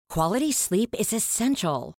Quality sleep is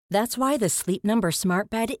essential. That's why the Sleep Number Smart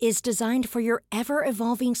Bed is designed for your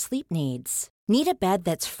ever-evolving sleep needs. Need a bed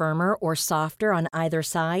that's firmer or softer on either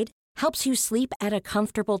side? Helps you sleep at a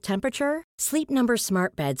comfortable temperature? Sleep Number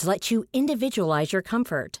Smart Beds let you individualize your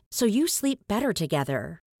comfort, so you sleep better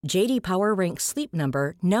together. J.D. Power ranks Sleep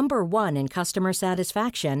Number number 1 in customer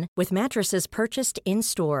satisfaction with mattresses purchased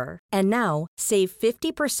in-store. And now, save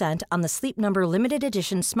 50% on the Sleep Number Limited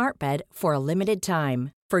Edition Smart Bed for a limited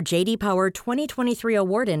time. For J.D. Power 2023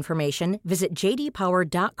 award information, visit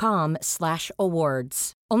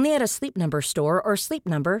jdpower.com/awards. Only at a Sleep Number store or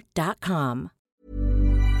sleepnumber.com.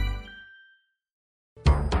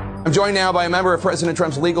 I'm joined now by a member of President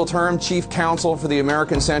Trump's legal term, Chief Counsel for the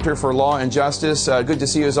American Center for Law and Justice. Good to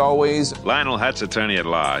see you as always. Lionel Hutz, attorney at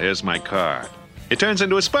law. Here's my card. It turns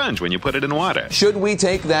into a sponge when you put it in water. Should we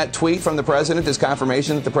take that tweet from the president as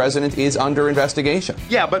confirmation that the president is under investigation?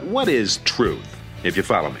 Yeah, but what is truth, if you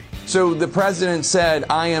follow me? So the president said,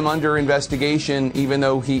 I am under investigation, even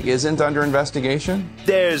though he isn't under investigation?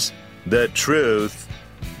 There's the truth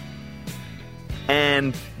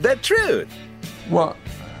and the truth. Well,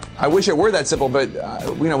 I wish it were that simple, but,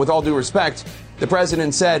 with all due respect, the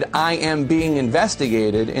president said, I am being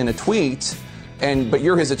investigated in a tweet, but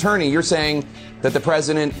you're his attorney. You're saying that the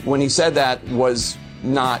president, when he said that, was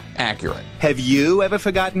not accurate. Have you ever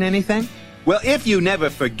forgotten anything? Well, if you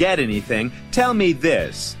never forget anything, tell me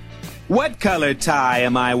this. What color tie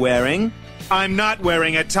am I wearing? I'm not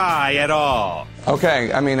wearing a tie at all.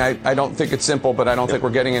 Okay, I don't think it's simple, but I don't think we're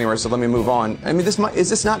getting anywhere, so let me move on. Is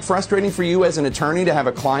this not frustrating for you as an attorney to have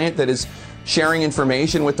a client that is sharing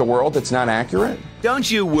information with the world that's not accurate? Don't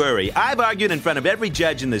you worry. I've argued in front of every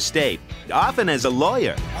judge in the state, often as a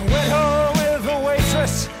lawyer. I went home with a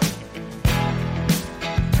waitress,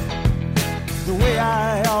 the way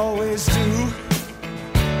I always do.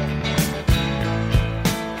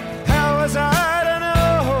 How was I to know?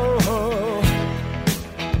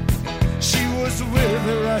 She was with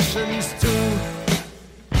the Russians too.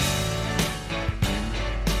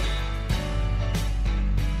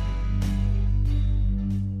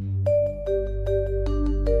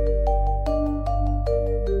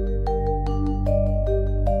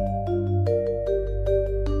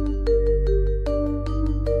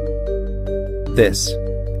 This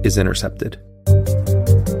is Intercepted.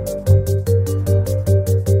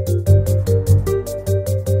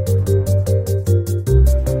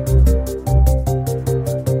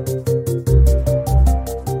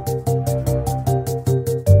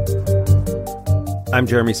 I'm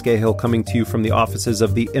Jeremy Scahill, coming to you from the offices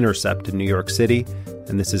of The Intercept in New York City,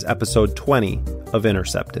 and this is episode 20 of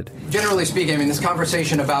Intercepted. Generally speaking, this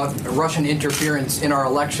conversation about Russian interference in our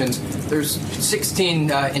elections, there's 16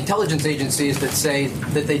 intelligence agencies that say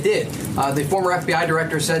that they did. The former FBI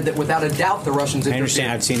director said that without a doubt the Russians interfered. I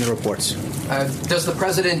understand. I've seen the reports. Does the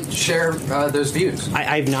president share those views?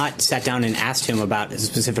 I've not sat down and asked him about a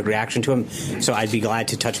specific reaction to him, so I'd be glad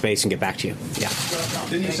to touch base and get back to you. Yeah.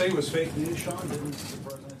 Didn't you say it was fake news, Sean?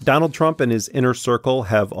 Donald Trump and his inner circle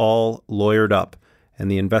have all lawyered up, and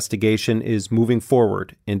the investigation is moving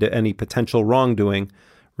forward into any potential wrongdoing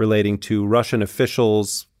relating to Russian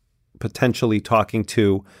officials potentially talking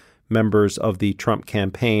to members of the Trump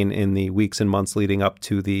campaign in the weeks and months leading up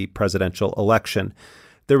to the presidential election.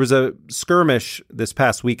 There was a skirmish this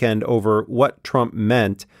past weekend over what Trump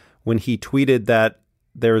meant when he tweeted that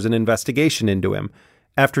there is an investigation into him,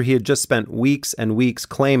 after he had just spent weeks and weeks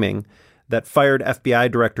claiming that fired FBI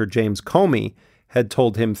Director James Comey had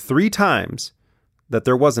told him 3 times that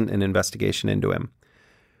there wasn't an investigation into him.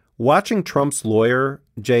 Watching Trump's lawyer,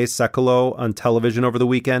 Jay Sekulow, on television over the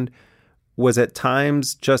weekend was at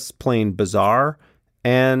times just plain bizarre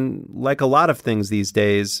and, like a lot of things these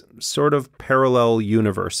days, sort of parallel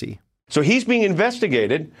universe-y. So he's being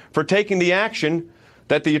investigated for taking the action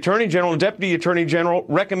that the Attorney General and Deputy Attorney General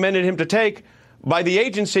recommended him to take by the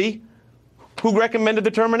agency who recommended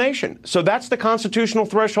the termination. So that's the constitutional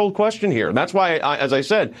threshold question here. That's why, as I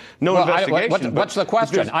said, investigation. What's the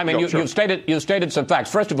question? You've stated some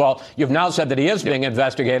facts. First of all, you've now said that he is being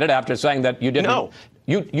investigated after saying that you didn't. No.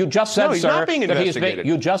 You just said, he's sir, not being investigated.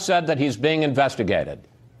 You just said that he's being investigated.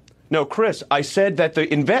 No, Chris, I said that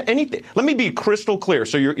anything. Let me be crystal clear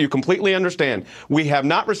so you completely understand. We have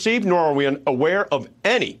not received, nor are we aware of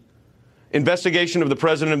any investigation of the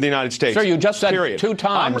President of the United States. Sir, you just said period. 2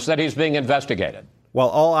 times that he's being investigated. While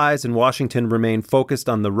all eyes in Washington remain focused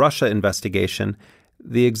on the Russia investigation,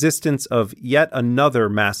 the existence of yet another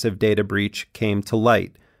massive data breach came to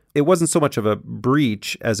light. It wasn't so much of a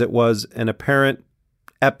breach as it was an apparent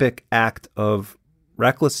epic act of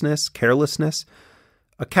recklessness, carelessness.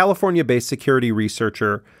 A California-based security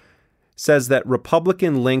researcher says that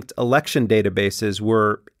Republican-linked election databases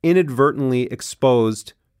were inadvertently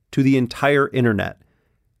exposed to the entire internet,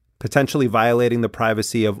 potentially violating the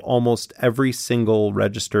privacy of almost every single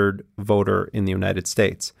registered voter in the United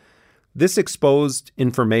States. This exposed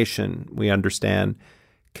information, we understand,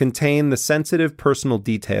 contained the sensitive personal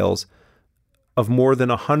details of more than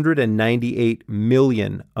 198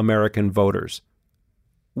 million American voters.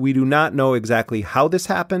 We do not know exactly how this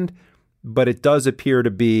happened, but it does appear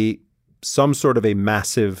to be some sort of a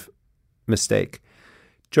massive mistake.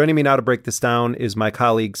 Joining me now to break this down is my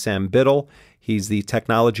colleague Sam Biddle. He's the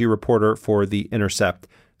technology reporter for The Intercept.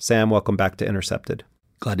 Sam, welcome back to Intercepted.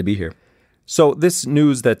 Glad to be here. So this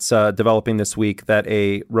news that's developing this week that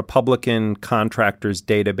a Republican contractors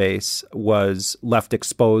database was left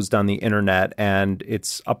exposed on the internet and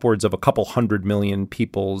it's upwards of a couple 100 million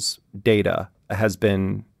people's data has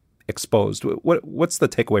been exposed. What's the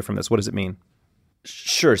takeaway from this? What does it mean?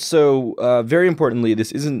 Sure. So very importantly,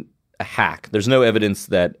 this isn't a hack. There's no evidence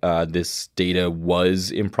that this data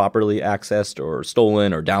was improperly accessed or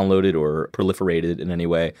stolen or downloaded or proliferated in any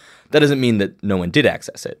way. That doesn't mean that no one did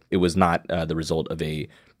access it. It was not the result of a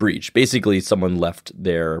breach. Basically, someone left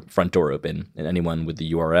their front door open and anyone with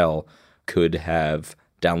the URL could have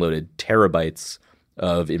downloaded terabytes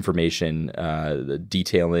of information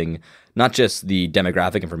detailing not just the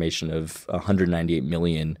demographic information of 198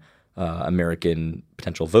 million American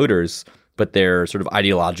potential voters, but their sort of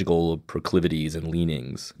ideological proclivities and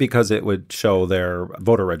leanings. Because it would show their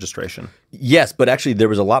voter registration. Yes, but actually there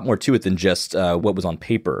was a lot more to it than just what was on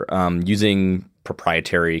paper. Using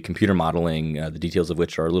proprietary computer modeling, the details of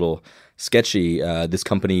which are a little sketchy, this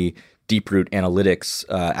company, Deeproot Analytics,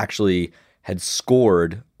 actually had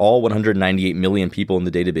scored all 198 million people in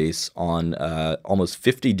the database on almost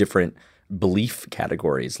 50 different belief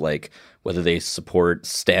categories, like whether they support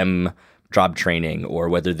STEM job training or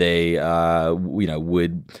whether they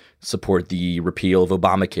would support the repeal of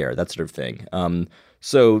Obamacare, that sort of thing.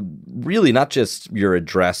 So really not just your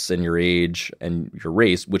address and your age and your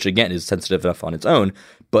race, which again is sensitive enough on its own,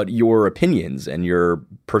 but your opinions and your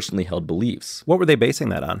personally held beliefs. What were they basing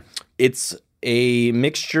that on? It's a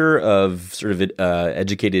mixture of sort of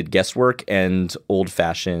educated guesswork and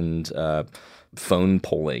old-fashioned phone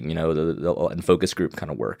polling, and focus group kind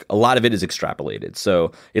of work. A lot of it is extrapolated.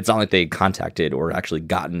 So it's not like they contacted or actually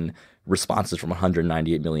gotten responses from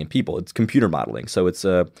 198 million people. It's computer modeling. So it's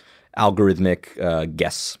a algorithmic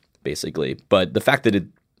guess, basically. But the fact that it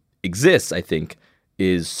exists, I think,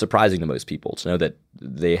 is surprising to most people to know that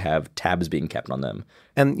they have tabs being kept on them.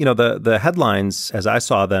 And, the headlines, as I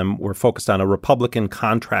saw them, were focused on a Republican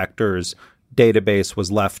contractors database was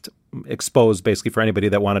left exposed basically for anybody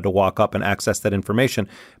that wanted to walk up and access that information.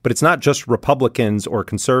 But it's not just Republicans or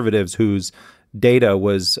conservatives whose data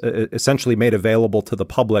was essentially made available to the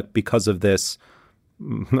public because of this,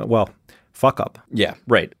 fuck up. Yeah,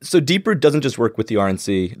 right. So Deeproot doesn't just work with the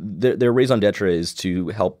RNC. Their raison d'etre is to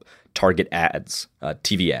help target ads,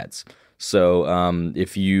 TV ads. So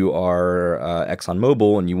if you are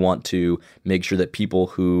ExxonMobil and you want to make sure that people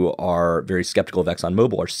who are very skeptical of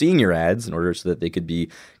ExxonMobil are seeing your ads in order so that they could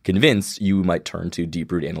be convinced, you might turn to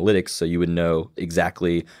Deeproot Analytics so you would know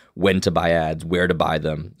exactly when to buy ads, where to buy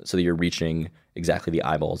them, so that you're reaching exactly the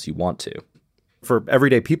eyeballs you want to. For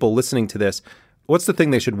everyday people listening to this, what's the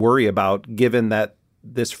thing they should worry about given that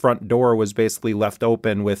this front door was basically left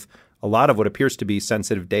open with a lot of what appears to be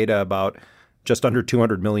sensitive data about just under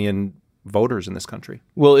 200 million voters in this country?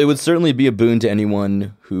 Well, it would certainly be a boon to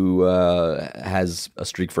anyone who has a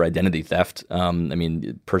streak for identity theft.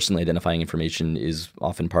 Personally identifying information is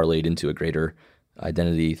often parlayed into a greater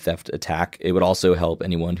identity theft attack. It would also help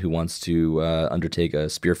anyone who wants to undertake a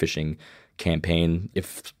spear phishing campaign.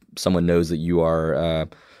 If someone knows that you are,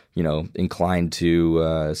 inclined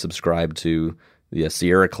to subscribe to the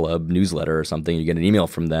Sierra Club newsletter or something, you get an email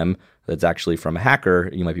from them that's actually from a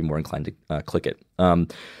hacker, you might be more inclined to click it.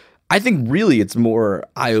 I think really it's more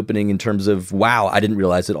eye-opening in terms of, wow, I didn't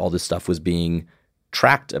realize that all this stuff was being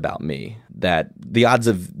tracked about me, that the odds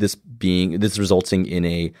of this resulting in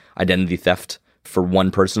a identity theft for one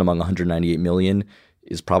person among 198 million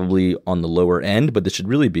is probably on the lower end, but this should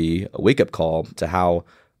really be a wake-up call to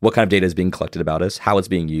what kind of data is being collected about us, how it's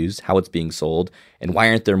being used, how it's being sold, and why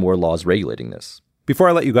aren't there more laws regulating this? Before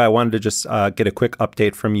I let you go, I wanted to just get a quick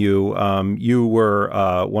update from you. You were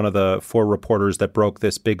one of the 4 reporters that broke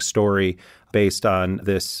this big story based on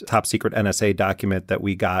this top secret NSA document that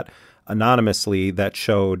we got anonymously that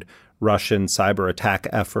showed Russian cyber attack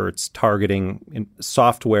efforts targeting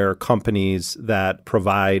software companies that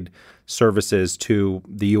provide services to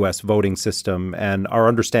the U.S. voting system. And our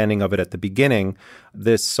understanding of it at the beginning,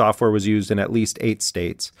 this software was used in at least 8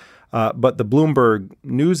 states. But the Bloomberg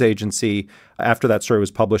news agency, after that story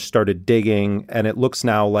was published, started digging, and it looks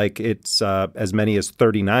now like it's as many as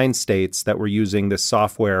 39 states that were using this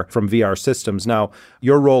software from VR Systems. Now,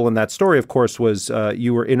 your role in that story, of course, was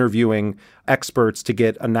you were interviewing experts to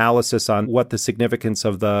get analysis on what the significance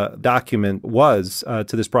of the document was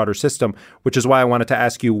to this broader system, which is why I wanted to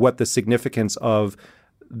ask you what the significance of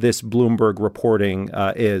this Bloomberg reporting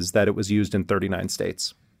is, that it was used in 39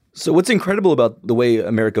 states. So what's incredible about the way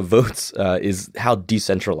America votes is how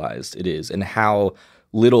decentralized it is and how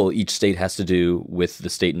little each state has to do with the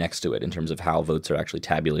state next to it in terms of how votes are actually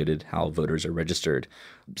tabulated, how voters are registered.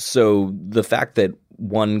 So the fact that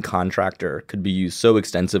one contractor could be used so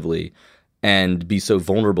extensively and be so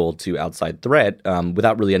vulnerable to outside threat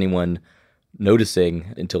without really anyone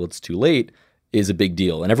noticing until it's too late is a big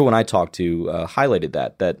deal. And everyone I talked to highlighted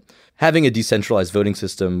that having a decentralized voting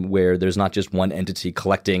system where there's not just one entity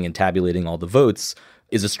collecting and tabulating all the votes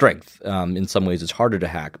is a strength. In some ways, it's harder to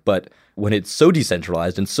hack. But when it's so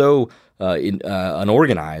decentralized and so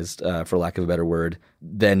unorganized, for lack of a better word,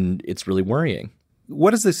 then it's really worrying.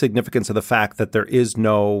 What is the significance of the fact that there is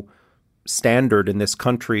no standard in this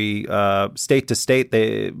country, state to state?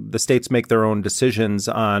 The states make their own decisions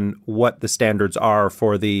on what the standards are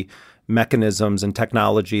for the mechanisms and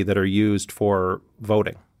technology that are used for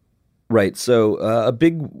voting. Right. So a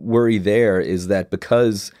big worry there is that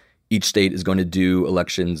because each state is going to do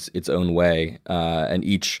elections its own way, and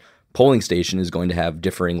each polling station is going to have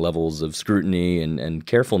differing levels of scrutiny and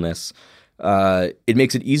carefulness, it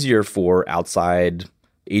makes it easier for outside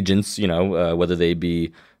agents, whether they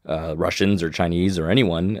be Russians or Chinese or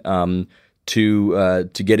anyone, to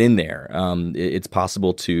get in there. It's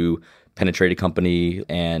possible to penetrate a company,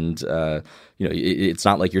 and it's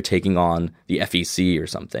not like you're taking on the FEC or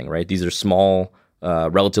something, right? These are small,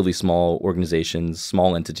 relatively small organizations,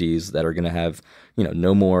 small entities that are going to have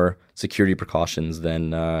no more security precautions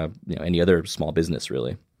than any other small business,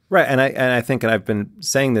 really. Right, and I think, and I've been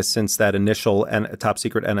saying this since that initial top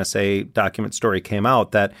secret NSA document story came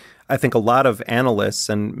out, that I think a lot of analysts,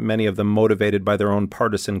 and many of them motivated by their own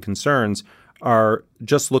partisan concerns, are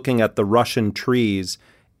just looking at the Russian trees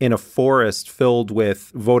in a forest filled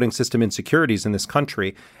with voting system insecurities in this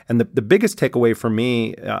country. And the biggest takeaway for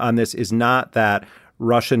me on this is not that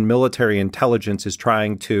Russian military intelligence is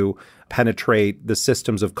trying to penetrate the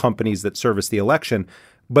systems of companies that service the election,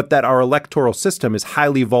 but that our electoral system is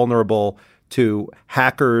highly vulnerable to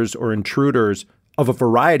hackers or intruders of a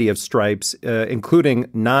variety of stripes, including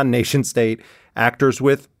non-nation state actors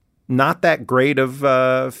with not that great of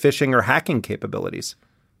phishing or hacking capabilities.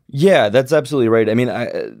 Yeah, that's absolutely right. I mean,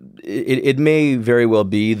 it may very well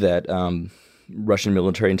be that Russian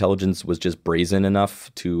military intelligence was just brazen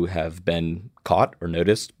enough to have been caught or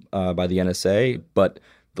noticed by the NSA, but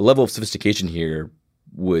the level of sophistication here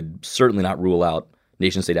would certainly not rule out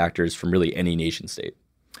nation-state actors from really any nation-state.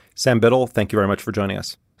 Sam Biddle, thank you very much for joining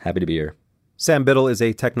us. Happy to be here. Sam Biddle is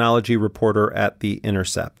a technology reporter at The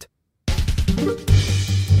Intercept.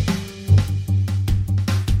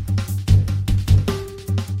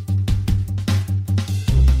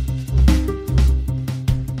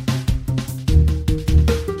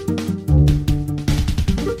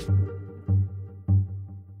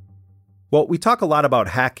 Well, we talk a lot about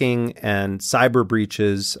hacking and cyber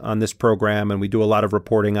breaches on this program, and we do a lot of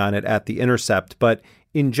reporting on it at The Intercept. But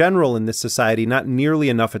in general, in this society, not nearly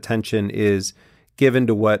enough attention is given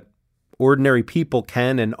to what ordinary people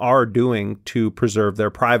can and are doing to preserve their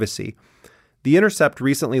privacy. The Intercept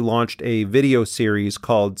recently launched a video series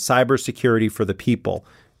called Cybersecurity for the People,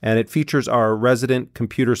 and it features our resident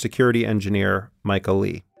computer security engineer, Micah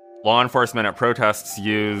Lee. Law enforcement at protests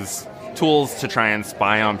use tools to try and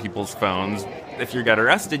spy on people's phones. If you get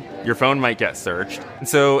arrested, your phone might get searched. And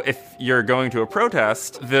so if you're going to a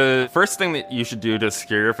protest, the first thing that you should do to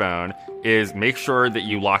secure your phone is make sure that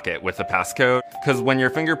you lock it with a passcode. Because when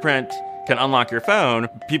your fingerprint can unlock your phone,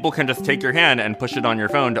 people can just take your hand and push it on your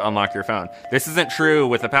phone to unlock your phone. This isn't true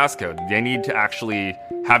with a passcode. They need to actually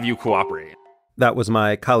have you cooperate. That was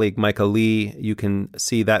my colleague, Micah Lee. You can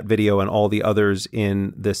see that video and all the others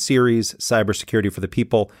in the series, Cybersecurity for the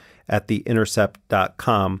People, at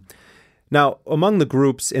theintercept.com. Now, among the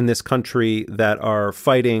groups in this country that are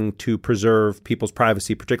fighting to preserve people's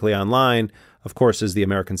privacy, particularly online, of course, is the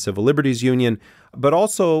American Civil Liberties Union, but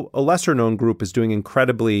also a lesser-known group is doing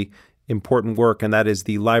incredibly important work, and that is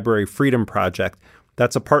the Library Freedom Project.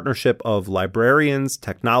 That's a partnership of librarians,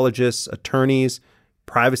 technologists, attorneys,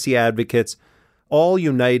 privacy advocates, all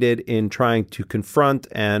united in trying to confront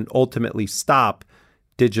and ultimately stop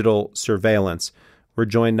digital surveillance. We're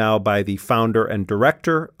joined now by the founder and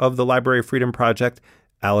director of the Library Freedom Project,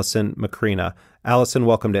 Allison Macrina. Allison,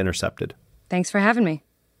 welcome to Intercepted. Thanks for having me.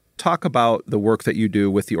 Talk about the work that you do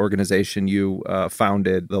with the organization you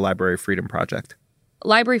founded, the Library Freedom Project.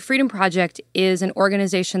 Library Freedom Project is an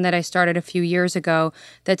organization that I started a few years ago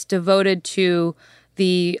that's devoted to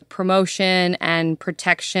the promotion and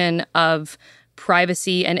protection of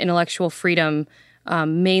privacy and intellectual freedom,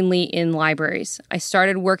 mainly in libraries. I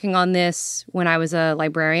started working on this when I was a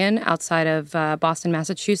librarian outside of Boston,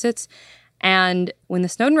 Massachusetts. And when the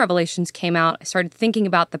Snowden revelations came out, I started thinking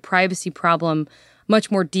about the privacy problem much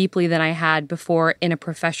more deeply than I had before in a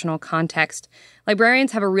professional context.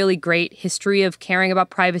 Librarians have a really great history of caring about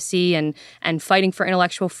privacy and fighting for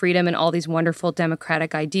intellectual freedom and all these wonderful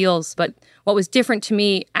democratic ideals. But what was different to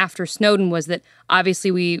me after Snowden was that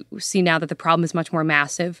obviously we see now that the problem is much more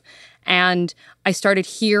massive. And I started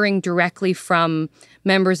hearing directly from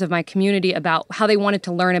members of my community about how they wanted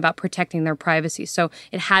to learn about protecting their privacy. So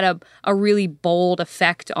it had a really bold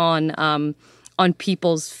effect on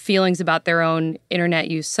people's feelings about their own internet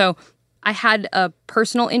use. So I had a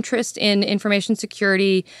personal interest in information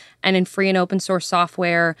security and in free and open source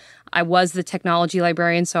software. I was the technology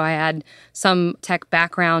librarian, so I had some tech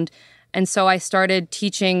background. And so I started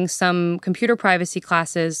teaching some computer privacy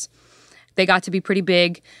classes. They got to be pretty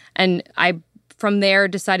big. And I, from there,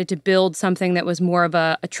 decided to build something that was more of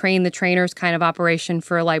a train the trainers kind of operation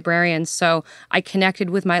for librarians. So I connected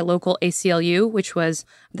with my local ACLU, which was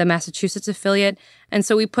the Massachusetts affiliate. And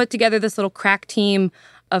so we put together this little crack team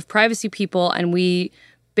of privacy people, and we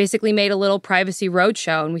basically made a little privacy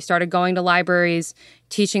roadshow. And we started going to libraries,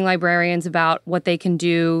 teaching librarians about what they can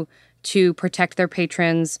do to protect their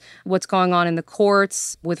patrons, what's going on in the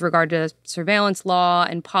courts with regard to surveillance law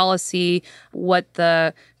and policy, what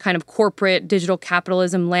the kind of corporate digital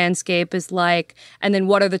capitalism landscape is like, and then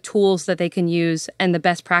what are the tools that they can use and the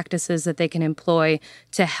best practices that they can employ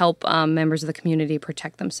to help members of the community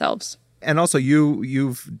protect themselves. And also,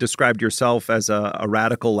 you've described yourself as a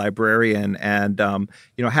radical librarian. And,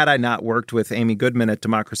 had I not worked with Amy Goodman at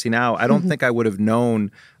Democracy Now!, I don't think I would have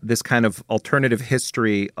known this kind of alternative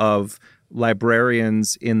history of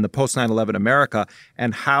librarians in the post-9/11 America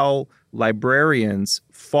and how librarians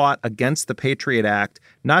fought against the Patriot Act,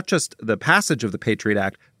 not just the passage of the Patriot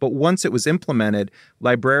Act, but once it was implemented,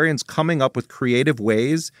 librarians coming up with creative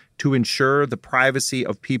ways to ensure the privacy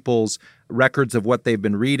of people's records of what they've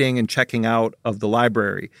been reading and checking out of the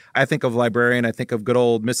library. I think of librarian, I think of good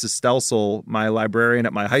old Mrs. Stelsel, my librarian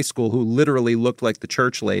at my high school, who literally looked like the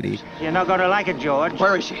church lady. You're not going to like it, George.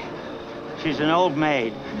 Where is she? She's an old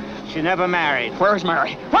maid. She never married. Where is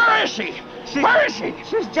Mary? Where is she? Where is she?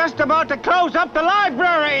 She's just about to close up the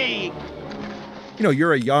library.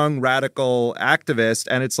 You're a young radical activist,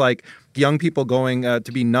 and it's like young people going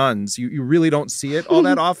to be nuns. You really don't see it all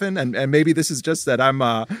that often, and maybe this is just that I'm,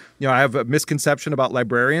 I have a misconception about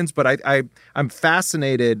librarians, but I'm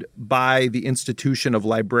fascinated by the institution of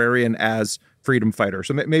librarian as freedom fighter.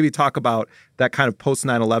 So maybe talk about that kind of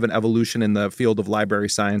post-9/11 evolution in the field of library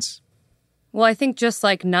science. Well, I think just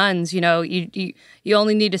like nuns, you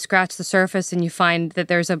only need to scratch the surface and you find that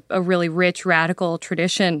there's a really rich radical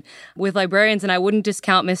tradition with librarians. And I wouldn't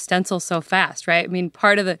discount Miss Stelsel so fast, right? I mean,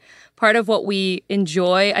 part of what we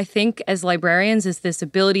enjoy, I think, as librarians is this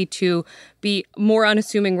ability to be more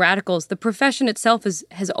unassuming radicals. The profession itself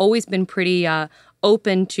has always been pretty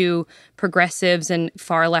open to progressives and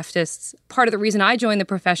far leftists. Part of the reason I joined the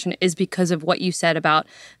profession is because of what you said about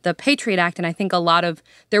the Patriot Act. And I think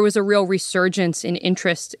there was a real resurgence in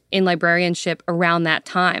interest in librarianship around that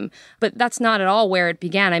time. But that's not at all where it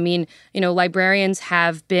began. I mean, librarians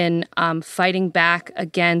have been fighting back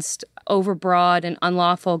against overbroad and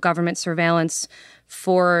unlawful government surveillance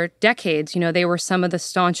for decades. They were some of the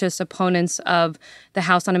staunchest opponents of the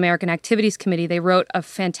House Un-American Activities Committee. They wrote a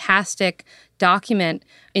fantastic document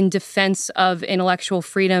in defense of intellectual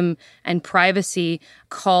freedom and privacy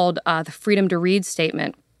called the Freedom to Read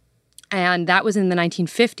Statement. And that was in the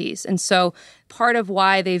 1950s. And so part of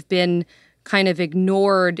why they've been kind of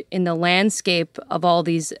ignored in the landscape of all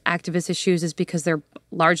these activist issues is because they're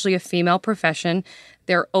largely a female profession.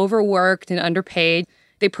 They're overworked and underpaid.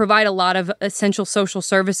 They provide a lot of essential social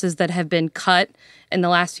services that have been cut in the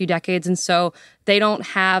last few decades. And so they don't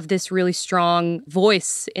have this really strong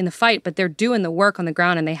voice in the fight, but they're doing the work on the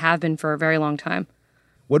ground, and they have been for a very long time.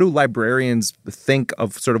 What do librarians think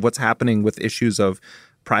of sort of what's happening with issues of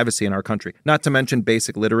privacy in our country? Not to mention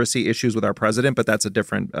basic literacy issues with our president, but that's a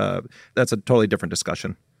totally different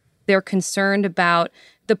discussion. They're concerned about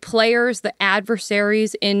the players, the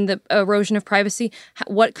adversaries in the erosion of privacy,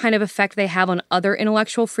 what kind of effect they have on other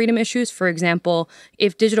intellectual freedom issues. For example,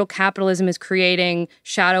 if digital capitalism is creating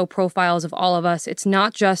shadow profiles of all of us, it's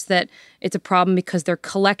not just that it's a problem because they're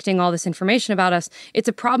collecting all this information about us. It's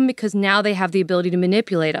a problem because now they have the ability to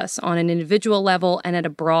manipulate us on an individual level and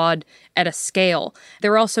at a scale.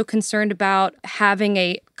 They're also concerned about having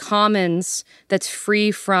a commons that's free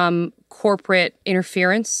from corporate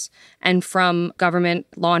interference and from government,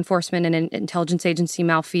 law enforcement, and intelligence agency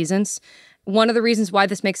malfeasance. One of the reasons why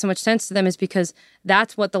this makes so much sense to them is because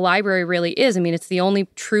that's what the library really is. I mean, it's the only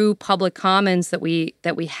true public commons that we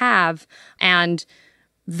have, and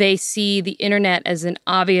they see the internet as an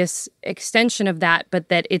obvious extension of that, but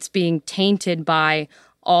that it's being tainted by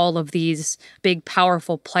all of these big,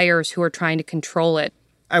 powerful players who are trying to control it.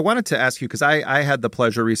 I wanted to ask you, because I had the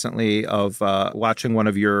pleasure recently of watching one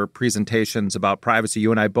of your presentations about privacy. You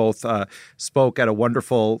and I both spoke at a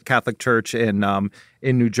wonderful Catholic church in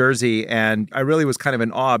New Jersey, and I really was kind of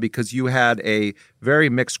in awe because you had a very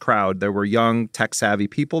mixed crowd. There were young, tech-savvy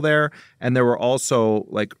people there, and there were also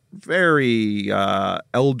like very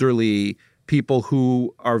elderly people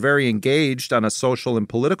who are very engaged on a social and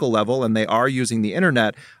political level, and they are using the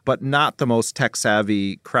internet, but not the most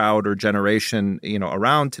tech-savvy crowd or generation,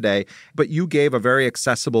 around today. But you gave a very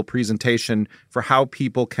accessible presentation for how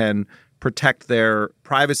people can protect their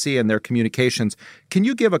privacy and their communications. Can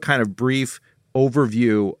you give a kind of brief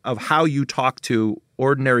overview of how you talk to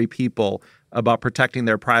ordinary people about protecting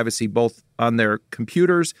their privacy, both on their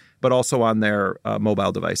computers, but also on their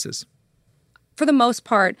mobile devices? For the most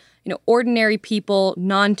part, ordinary people,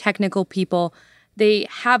 non-technical people, they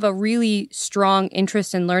have a really strong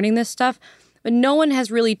interest in learning this stuff, but no one has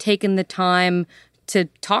really taken the time to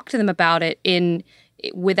talk to them about it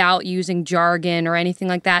without using jargon or anything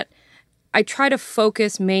like that. I try to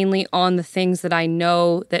focus mainly on the things that I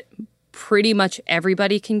know that pretty much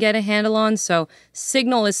everybody can get a handle on. So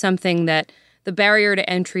Signal is something that the barrier to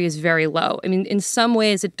entry is very low. I mean, in some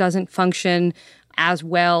ways it doesn't function as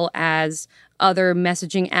well as other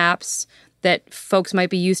messaging apps that folks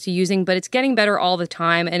might be used to using, but it's getting better all the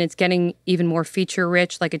time, and it's getting even more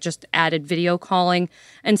feature-rich, like it just added video calling.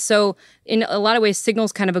 And so in a lot of ways,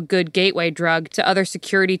 Signal's kind of a good gateway drug to other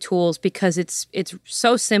security tools because it's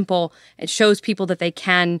so simple. It shows people that they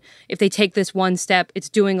can, if they take this one step, it's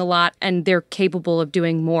doing a lot, and they're capable of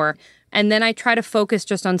doing more. And then I try to focus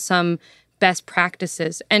just on some best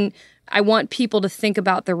practices. And I want people to think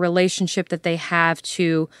about the relationship that they have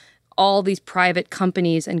to all these private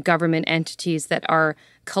companies and government entities that are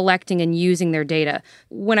collecting and using their data.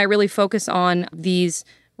 When I really focus on these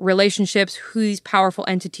relationships, who these powerful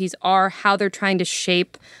entities are, how they're trying to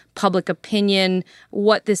shape public opinion,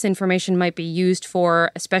 what this information might be used for,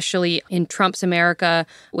 especially in Trump's America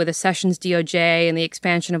with a Sessions DOJ and the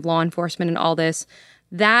expansion of law enforcement and all this,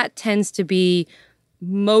 that tends to be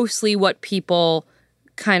mostly what people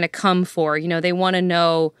kind of come for. They want to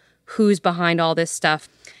know who's behind all this stuff.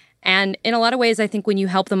 And in a lot of ways, I think when you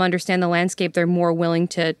help them understand the landscape, they're more willing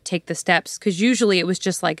to take the steps. Because usually it was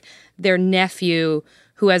just like their nephew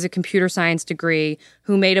who has a computer science degree,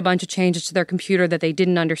 who made a bunch of changes to their computer that they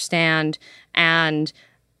didn't understand, and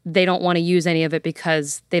they don't want to use any of it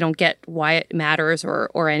because they don't get why it matters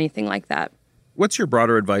or anything like that. What's your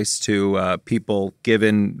broader advice to people,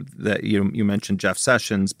 given that you mentioned Jeff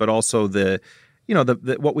Sessions, but also the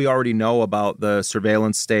what we already know about the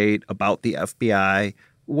surveillance state, about the FBI?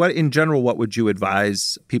 What would you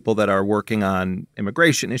advise people that are working on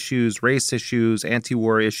immigration issues, race issues,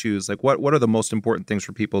 anti-war issues? Like what are the most important things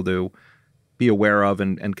for people to be aware of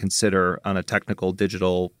and consider on a technical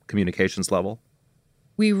digital communications level?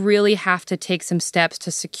 We really have to take some steps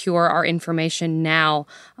to secure our information now,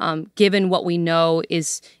 given what we know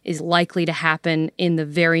is likely to happen in the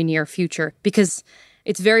very near future, because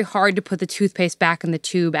it's very hard to put the toothpaste back in the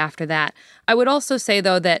tube after that. I would also say,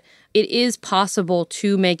 though, that it is possible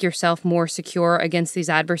to make yourself more secure against these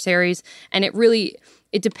adversaries. And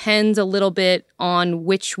it depends a little bit on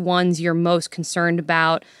which ones you're most concerned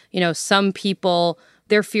about. Some people,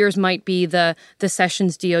 their fears might be the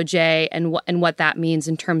Sessions DOJ and what that means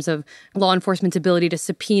in terms of law enforcement's ability to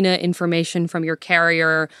subpoena information from your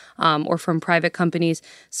carrier or from private companies.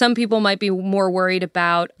 Some people might be more worried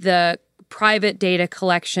about the private data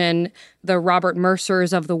collection, the Robert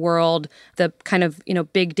Mercers of the world, the kind of,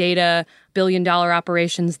 big data, billion-dollar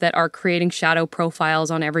operations that are creating shadow profiles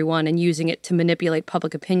on everyone and using it to manipulate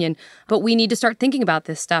public opinion. But we need to start thinking about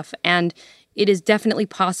this stuff. And it is definitely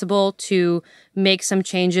possible to make some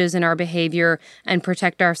changes in our behavior and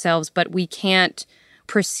protect ourselves, but we can't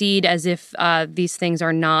proceed as if these things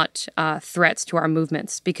are not threats to our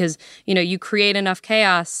movements, because, you create enough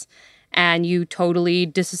chaos and you totally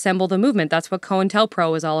disassemble the movement. That's what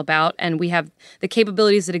COINTELPRO is all about. And we have the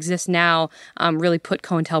capabilities that exist now really put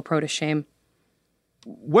COINTELPRO to shame.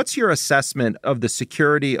 What's your assessment of the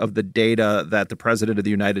security of the data that the president of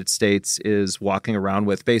the United States is walking around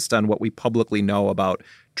with based on what we publicly know about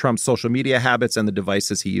Trump's social media habits and the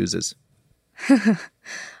devices he uses?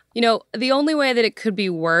 The only way that it could be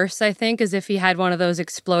worse, I think, is if he had one of those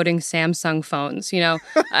exploding Samsung phones,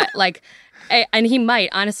 and he might.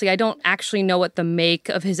 Honestly, I don't actually know what the make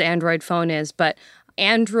of his Android phone is, but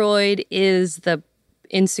Android is the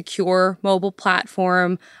insecure mobile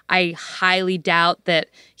platform. I highly doubt that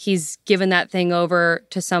he's given that thing over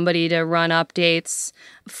to somebody to run updates.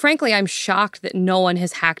 Frankly, I'm shocked that no one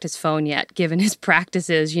has hacked his phone yet, given his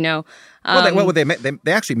practices, They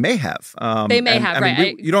actually may have. They may have,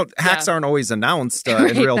 right? Hacks aren't always announced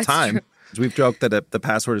in real time. True. We've joked that the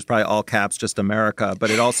password is probably all caps, just America, but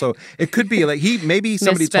it could be like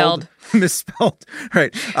somebody misspelled,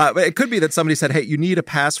 right? It could be that somebody said, hey, you need a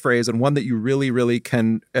passphrase and one that you really, really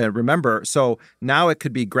can remember. So now it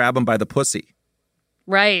could be grab them by the pussy.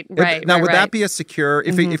 Right. Now, would that be a secure,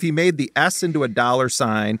 if he made the S into a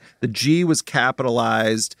 $, the G was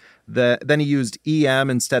capitalized, then he used EM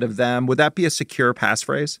instead of them, would that be a secure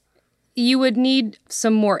passphrase? You would need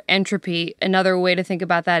some more entropy. Another way to think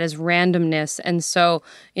about that is randomness. And so,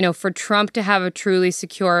 for Trump to have a truly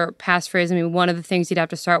secure passphrase, one of the things he'd have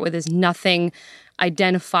to start with is nothing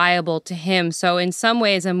identifiable to him. So in some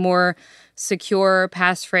ways, a more secure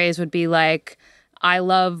passphrase would be like, I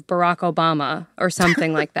love Barack Obama or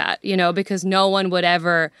something like that, because no one would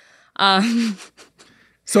ever...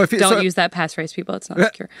 Don't use that passphrase, people. It's not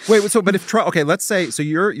secure. But if Trump, let's say, so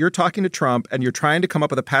you're talking to Trump and you're trying to come up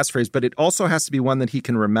with a passphrase, but it also has to be one that he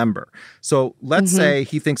can remember. So let's say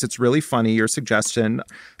he thinks it's really funny, your suggestion,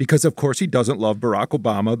 because of course he doesn't love Barack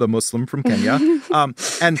Obama, the Muslim from Kenya.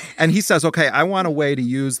 And he says, I want a way to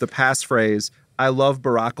use the passphrase, I love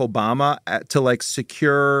Barack Obama, to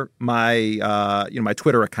secure my, my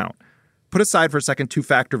Twitter account. Put aside for a second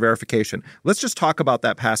two-factor verification. Let's just talk about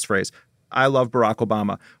that passphrase. I love Barack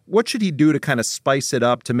Obama. What should he do to kind of spice it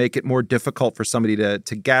up to make it more difficult for somebody to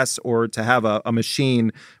guess or to have a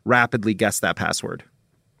machine rapidly guess that password?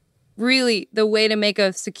 Really, the way to make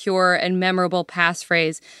a secure and memorable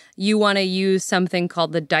passphrase, you want to use something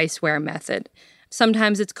called the Diceware method.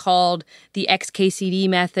 Sometimes it's called the XKCD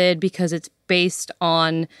method because it's based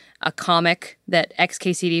on a comic that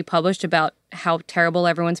XKCD published about how terrible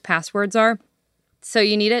everyone's passwords are. So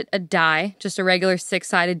you need a die, just a regular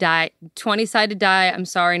 6-sided die. 20-sided die, I'm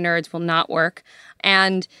sorry, nerds, will not work.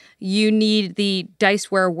 And you need the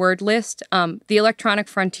Diceware word list. The Electronic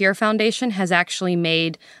Frontier Foundation has actually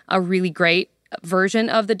made a really great version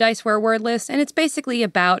of the Diceware word list. And it's basically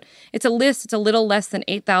it's a list, it's a little less than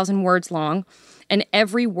 8,000 words long. And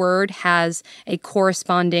every word has a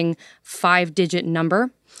corresponding 5-digit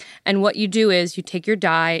number. And what you do is you take your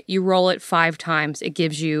die, you roll it 5 times, it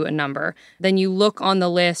gives you a number. Then you look on the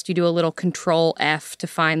list, you do a little Control F to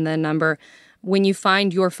find the number. When you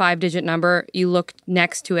find your 5-digit number, you look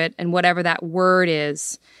next to it, and whatever that word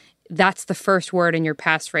is, that's the first word in your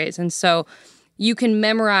passphrase. And so you can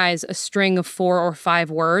memorize a string of 4 or 5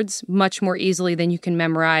 words much more easily than you can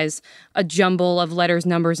memorize a jumble of letters,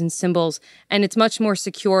 numbers, and symbols. And it's much more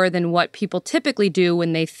secure than what people typically do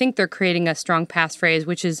when they think they're creating a strong passphrase,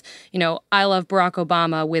 which is, I love Barack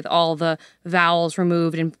Obama with all the vowels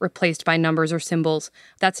removed and replaced by numbers or symbols.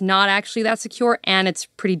 That's not actually that secure, and it's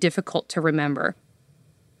pretty difficult to remember.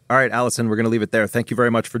 All right, Allison, we're going to leave it there. Thank you very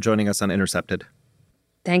much for joining us on Intercepted.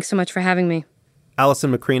 Thanks so much for having me.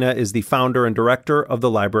 Allison Macrina is the founder and director of the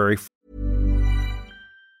library.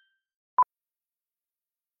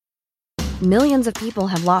 Millions of people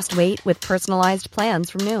have lost weight with personalized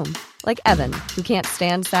plans from Noom. Like Evan, who can't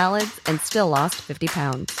stand salads and still lost 50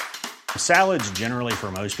 pounds. Salads generally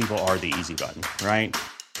for most people are the easy button, right?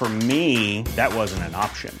 For me, that wasn't an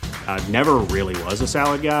option. I never really was a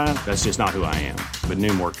salad guy. That's just not who I am. But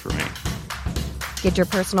Noom worked for me. Get your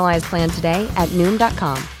personalized plan today at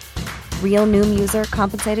Noom.com. Real Noom user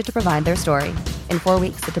compensated to provide their story. In 4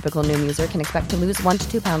 weeks, the typical Noom user can expect to lose 1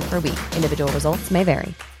 to 2 pounds per week. Individual results may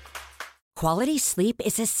vary. Quality sleep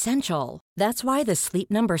is essential. That's why the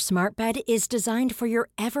Sleep Number Smart Bed is designed for your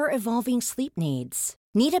ever-evolving sleep needs.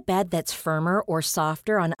 Need a bed that's firmer or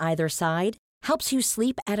softer on either side? Helps you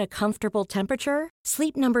sleep at a comfortable temperature?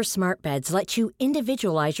 Sleep Number Smart Beds let you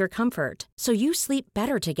individualize your comfort so you sleep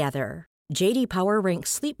better together. JD Power ranks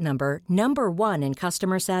Sleep Number number 1 in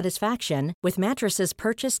customer satisfaction with mattresses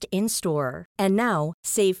purchased in-store. And now,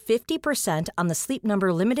 save 50% on the Sleep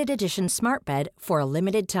Number Limited Edition Smart Bed for a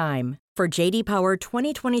limited time. For JD Power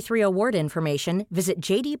 2023 award information, visit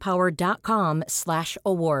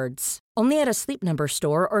jdpower.com/awards. Only at a Sleep Number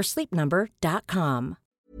store or sleepnumber.com.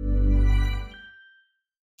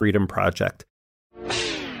 Freedom Project.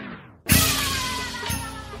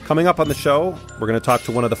 Coming up on the show, we're going to talk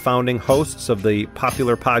to one of the founding hosts of the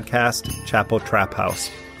popular podcast Chapo Trap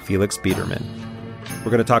House, Felix Biederman.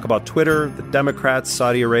 We're going to talk about Twitter, the Democrats,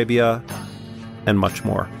 Saudi Arabia, and much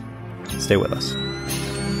more. Stay with us.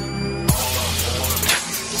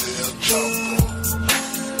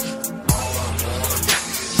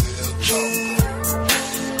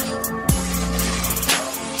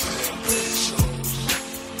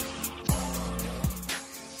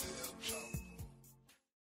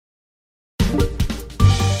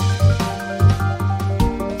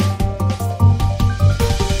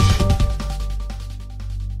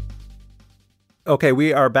 Okay,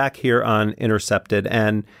 we are back here on Intercepted,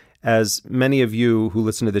 and as many of you who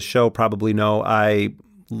listen to the show probably know, I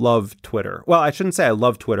love Twitter. Well, I shouldn't say I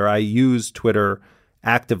love Twitter. I use Twitter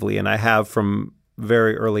actively, and I have from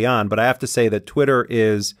very early on. But I have to say that Twitter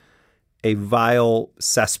is a vile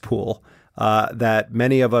cesspool that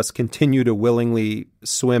many of us continue to willingly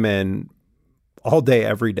swim in all day,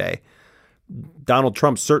 every day. Donald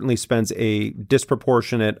Trump certainly spends a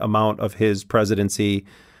disproportionate amount of his presidency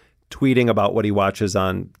tweeting about what he watches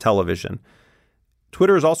on television.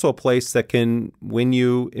 Twitter is also a place that can win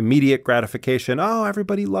you immediate gratification. Oh,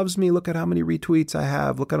 everybody loves me. Look at how many retweets I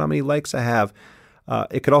have. Look at how many likes I have.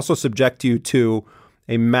 It could also subject you to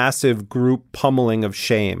a massive group pummeling of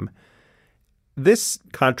shame. This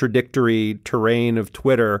contradictory terrain of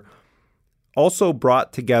Twitter also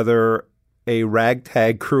brought together a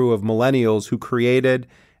ragtag crew of millennials who created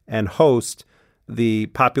and host the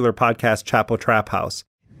popular podcast Chapo Trap House.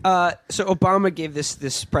 So Obama gave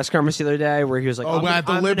this press conference the other day where he was like, "Oh, man,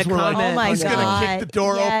 the lips were like, oh my he's gonna kick the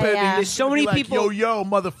door open." Yeah. There's so many people. Yo,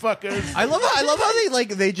 motherfuckers! I love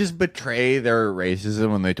how they just betray their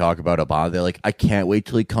racism when they talk about Obama. They're like, "I can't wait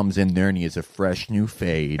till he comes in there and he has a fresh new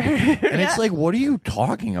fade." And it's like, what are you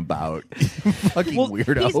talking about? Fucking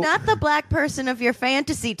weirdo. He's not the black person of your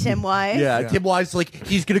fantasy, Tim Wise. Yeah, Tim Wise, like,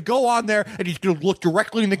 he's gonna go on there and he's gonna look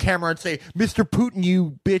directly in the camera and say, "Mr. Putin,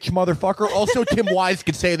 you bitch motherfucker." Also, Tim Wise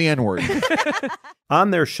could say the N-word.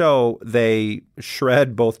 On their show, they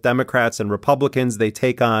shred both Democrats and Republicans. They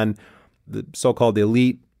take on the so-called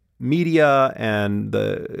elite media and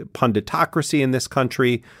the punditocracy in this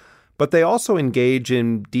country. But they also engage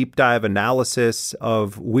in deep dive analysis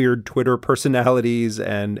of weird Twitter personalities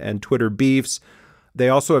and Twitter beefs. They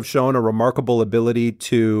also have shown a remarkable ability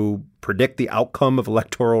to predict the outcome of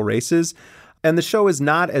electoral races. And the show is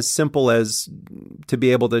not as simple as to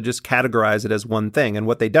be able to just categorize it as one thing. And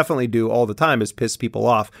what they definitely do all the time is piss people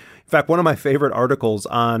off. In fact, one of my favorite articles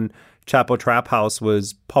on Chapo Trap House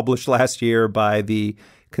was published last year by the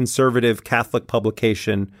conservative Catholic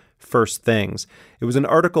publication First Things. It was an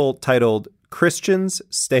article titled, "Christians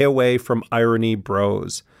Stay Away from Irony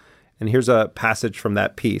Bros." And here's a passage from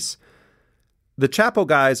that piece. "The Chapo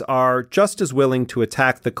guys are just as willing to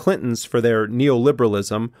attack the Clintons for their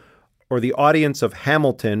neoliberalism or the audience of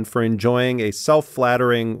Hamilton for enjoying a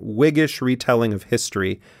self-flattering, Whiggish retelling of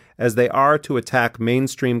history as they are to attack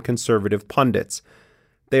mainstream conservative pundits.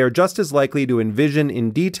 They are just as likely to envision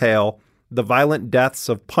in detail the violent deaths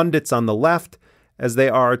of pundits on the left as they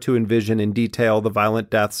are to envision in detail the violent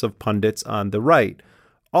deaths of pundits on the right,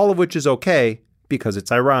 all of which is okay because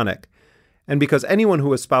it's ironic. And because anyone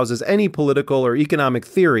who espouses any political or economic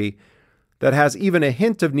theory that has even a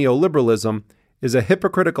hint of neoliberalism is a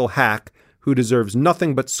hypocritical hack who deserves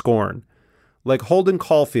nothing but scorn. Like Holden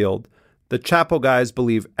Caulfield, the Chapo guys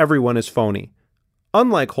believe everyone is phony.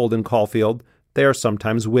 Unlike Holden Caulfield, they are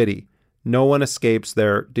sometimes witty. No one escapes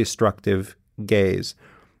their destructive gaze."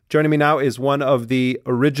 Joining me now is one of the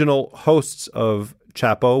original hosts of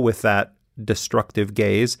Chapo with that destructive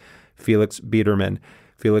gaze, Felix Biederman.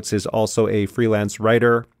 Felix is also a freelance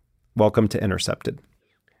writer. Welcome to Intercepted.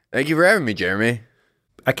 Thank you for having me, Jeremy.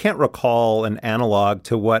 I can't recall an analog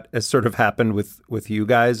to what has sort of happened with you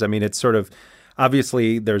guys. I mean, it's sort of,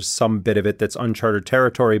 obviously there's some bit of it that's uncharted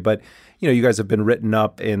territory, but, you know, you guys have been written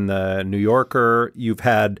up in the New Yorker. You've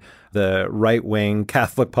had the right-wing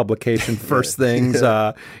Catholic publication First Things,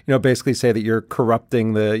 basically say that you're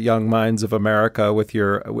corrupting the young minds of America with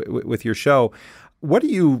your show. What do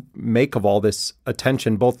you make of all this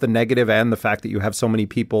attention, both the negative and the fact that you have so many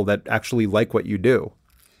people that actually like what you do?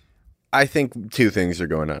 I think two things are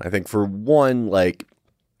going on. I think for one, like,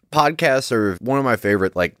 podcasts are one of my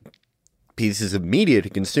favorite like pieces of media to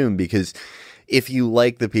consume, because if you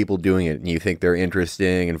like the people doing it and you think they're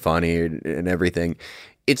interesting and funny and everything,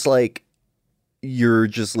 it's like you're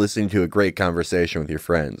just listening to a great conversation with your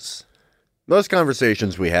friends. Most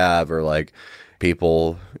conversations we have are like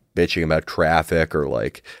people bitching about traffic or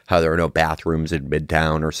like how there are no bathrooms in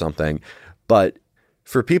Midtown or something. But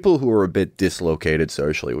for people who are a bit dislocated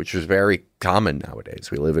socially, which is very common nowadays,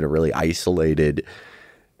 we live in a really isolated,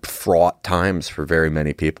 fraught times for very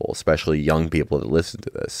many people, especially young people that listen to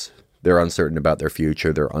this. They're uncertain about their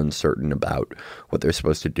future. They're uncertain about what they're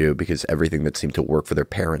supposed to do because everything that seemed to work for their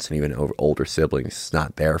parents and even older siblings is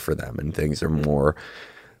not there for them, and things are more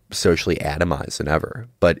socially atomized than ever.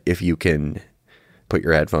 But if you can put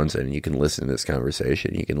your headphones in and you can listen to this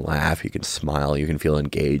conversation, you can laugh, you can smile, you can feel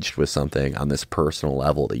engaged with something on this personal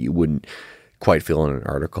level that you wouldn't quite feel in an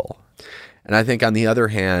article. And I think on the other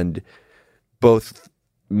hand, both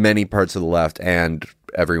many parts of the left and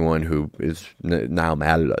everyone who is now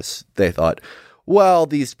mad at us, they thought, well,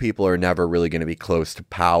 these people are never really going to be close to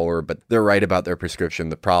power, but they're right about their prescription,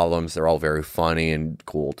 the problems, they're all very funny and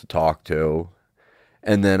cool to talk to.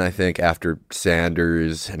 And then I think after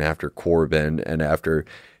Sanders and after Corbyn and after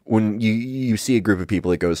when you see a group of people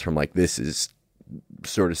that goes from like, this is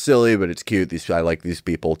sort of silly, but it's cute, I like these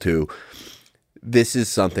people, to this is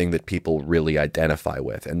something that people really identify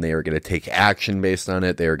with, and they are going to take action based on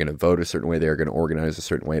it. They are going to vote a certain way. They are going to organize a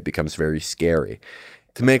certain way. It becomes very scary.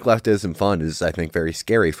 To make leftism fun is, I think, very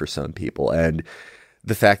scary for some people. And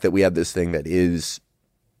the fact that we have this thing that is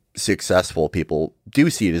successful, people do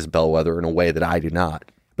see it as bellwether in a way that I do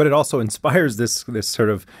not. But it also inspires this sort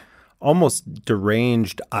of almost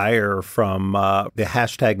deranged ire from the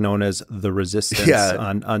hashtag known as the resistance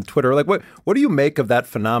on Twitter. Like, what do you make of that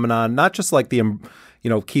phenomenon? Not just like the,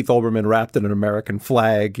 Keith Olbermann wrapped in an American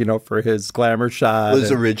flag, for his glamour shot. It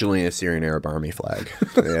was originally a Syrian Arab Army flag.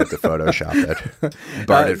 They had to Photoshop it.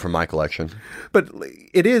 Borrowed it from my collection. But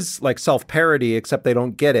it is like self-parody, except they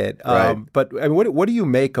don't get it. Right. But I mean, what do you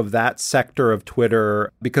make of that sector of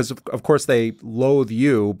Twitter? Because, of course, they loathe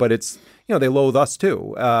you, but it's, they loathe us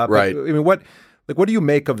too. Right. But, I mean, what do you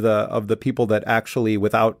make of the people that actually,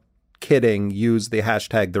 without kidding, use the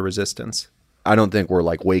hashtag the resistance? I don't think we're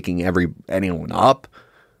like waking anyone up,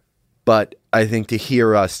 but I think to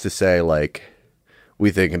hear us to say like,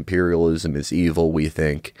 we think imperialism is evil, we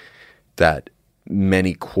think that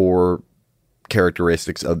many core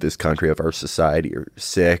characteristics of this country, of our society, are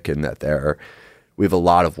sick, and that we have a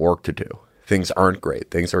lot of work to do. Things aren't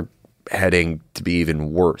great. Things are heading to be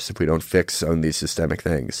even worse if we don't fix some of these systemic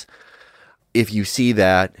things. If you see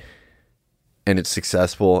that and it's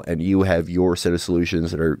successful and you have your set of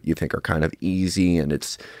solutions that you think are kind of easy, and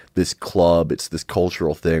it's this club, it's this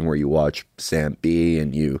cultural thing where you watch Sam B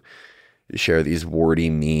and you share these wordy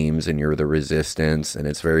memes and you're the resistance and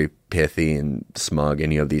it's very pithy and smug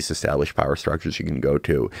and you have these established power structures you can go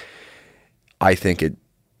to, I think it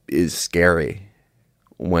is scary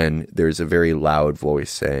when there's a very loud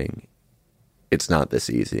voice saying it's not this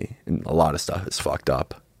easy and a lot of stuff is fucked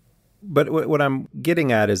up. But what I'm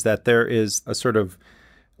getting at is that there is a sort of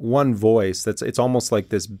one voice it's almost like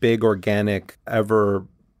this big, organic, ever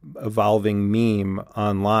evolving meme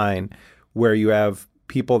online where you have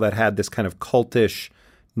people that had this kind of cultish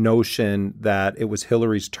notion that it was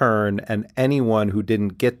Hillary's turn, and anyone who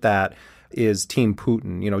didn't get that is Team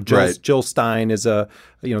Putin. Jill Stein is the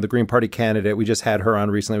Green Party candidate. We just had her on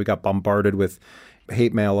recently. We got bombarded with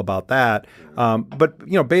hate mail about that. But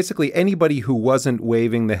basically anybody who wasn't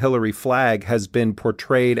waving the Hillary flag has been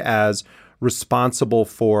portrayed as responsible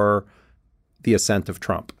for the ascent of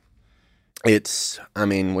Trump.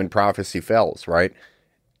 When prophecy fails, right?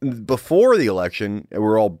 Before the election,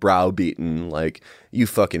 we're all browbeaten, like, you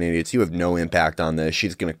fucking idiots, you have no impact on this.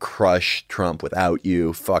 She's going to crush Trump without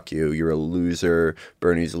you. Fuck you. You're a loser.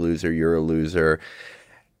 Bernie's a loser. You're a loser.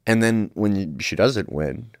 And then when she doesn't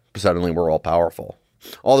win, suddenly we're all powerful.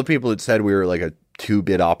 All the people that said we were like a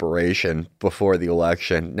 2-bit operation before the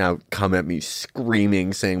election now come at me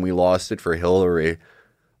screaming, saying we lost it for Hillary.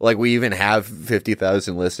 Like, we even have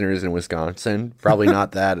 50,000 listeners in Wisconsin. Probably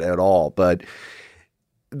not that at all. But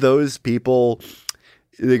those people,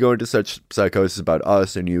 they go into such psychosis about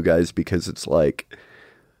us and you guys because it's like,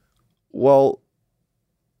 well,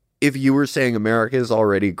 if you were saying America is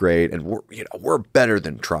already great and we're better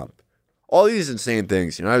than Trump, all these insane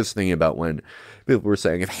things. I was thinking about when people were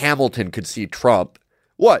saying if Hamilton could see Trump,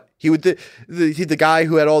 what? He would the guy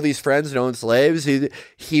who had all these friends and owned slaves,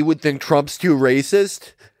 he would think Trump's too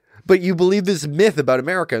racist. But you believe this myth about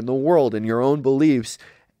America and the world and your own beliefs,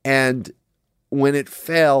 and when it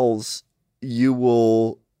fails, you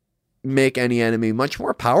will make any enemy much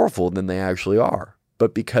more powerful than they actually are.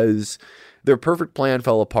 But because their perfect plan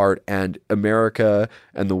fell apart and America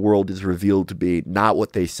and the world is revealed to be not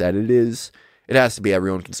what they said it is, it has to be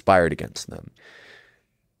everyone conspired against them.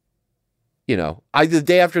 You know, the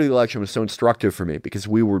day after the election was so instructive for me because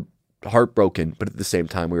we were heartbroken, but at the same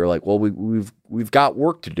time we were like, well, we've got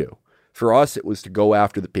work to do. For us, it was to go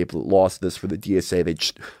after the people that lost this. For the DSA, they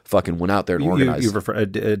just fucking went out there and organized. You refer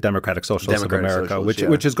to Democratic Socialists of America, Socialists,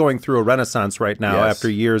 which is going through a renaissance right now. Yes. After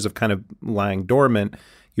years of kind of lying dormant,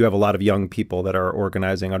 you have a lot of young people that are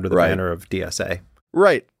organizing under the banner of DSA.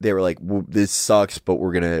 Right. They were like, well, this sucks, but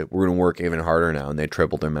we're gonna work even harder now. And they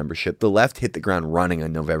tripled their membership. The left hit the ground running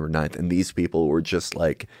on November 9th. And these people were just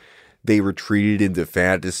like, they retreated into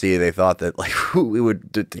fantasy. They thought that like we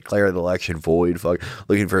would declare the election void,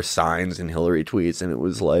 looking for signs in Hillary tweets. And it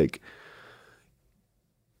was like,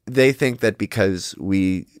 they think that because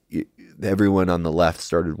everyone on the left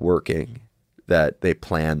started working, that they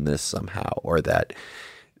planned this somehow, or that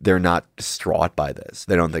they're not distraught by this.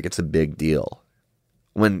 They don't think it's a big deal.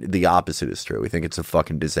 When the opposite is true. We think it's a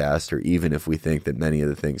fucking disaster, even if we think that many of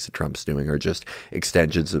the things that Trump's doing are just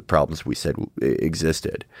extensions of problems we said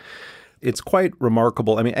existed. It's quite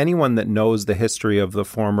remarkable. I mean, anyone that knows the history of the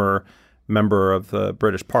former member of the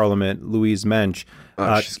British Parliament, Louise Mensch,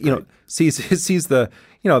 sees the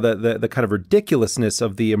the kind of ridiculousness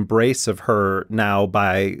of the embrace of her now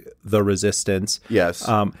by the resistance. Yes.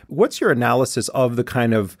 What's your analysis of the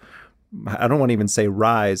kind of, I don't want to even say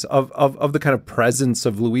rise of the kind of presence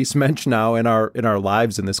of Louise Mensch now in our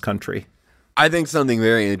lives in this country? I think something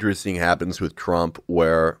very interesting happens with Trump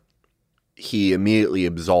where he immediately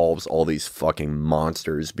absolves all these fucking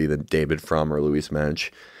monsters, be them David Frum or Louise Mensch.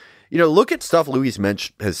 You know, look at stuff Louise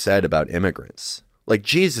Mensch has said about immigrants. Like,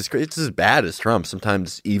 Jesus Christ, it's as bad as Trump,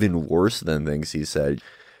 sometimes even worse than things he said.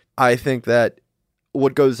 I think that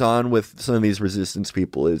what goes on with some of these resistance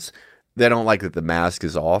people is they don't like that the mask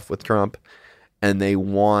is off with Trump, and they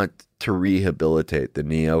want to rehabilitate the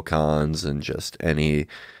neocons and just any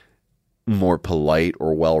more polite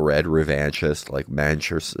or well-read revanchist like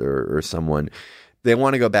Mensch or someone. They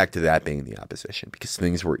want to go back to that being the opposition because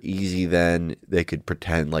things were easy then. They could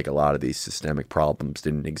pretend like a lot of these systemic problems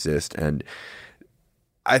didn't exist. And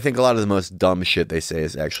I think a lot of the most dumb shit they say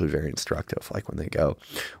is actually very instructive. Like when they go,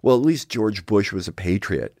 well, at least George Bush was a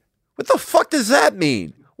patriot. What the fuck does that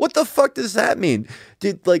mean? What the fuck does that mean?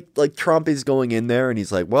 Dude, like Trump is going in there and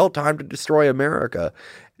he's like, well, time to destroy America.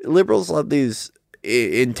 Liberals love these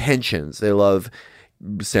intentions. They love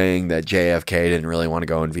saying that JFK didn't really want to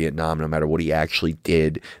go in Vietnam no matter what he actually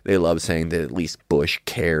did. They love saying that at least Bush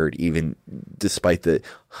cared, even despite the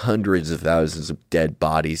hundreds of thousands of dead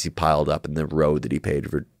bodies he piled up in the road that he paid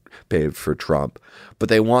for Trump. But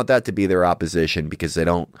they want that to be their opposition because they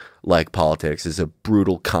don't like politics as a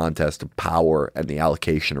brutal contest of power and the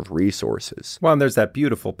allocation of resources. Well, and there's that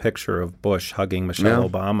beautiful picture of Bush hugging Michelle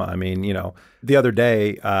Obama. I mean, the other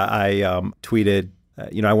day I tweeted,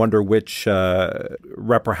 I wonder which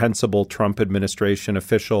reprehensible Trump administration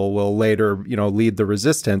official will later, lead the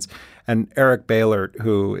resistance. And Eric Baylor,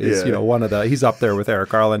 who is, he's up there with Eric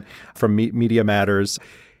Garland from Media Matters.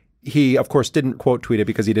 He, of course, didn't quote tweet it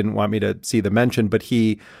because he didn't want me to see the mention, but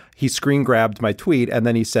he screen grabbed my tweet and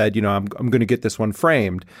then he said, I'm going to get this one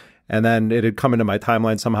framed. And then it had come into my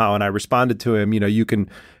timeline somehow, and I responded to him, you can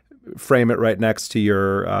frame it right next to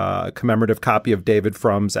your commemorative copy of David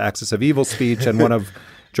Frum's Axis of Evil speech and one of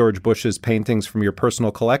George Bush's paintings from your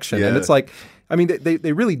personal collection. Yeah. And it's like, I mean,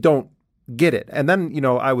 they really don't get it. And then,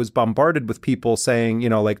 I was bombarded with people saying,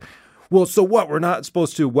 well, so what? We're not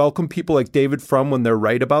supposed to welcome people like David Frum when they're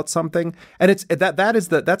right about something. And it's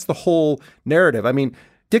that's the whole narrative. I mean,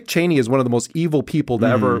 Dick Cheney is one of the most evil people to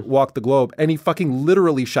ever walk the globe, and he fucking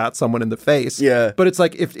literally shot someone in the face. Yeah. But it's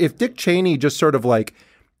like if Dick Cheney just sort of like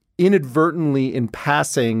inadvertently in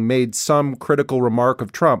passing made some critical remark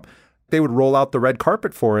of Trump, they would roll out the red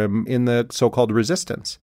carpet for him in the so-called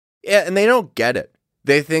resistance. Yeah, and they don't get it.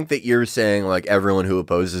 They think that you're saying like everyone who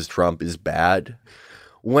opposes Trump is bad.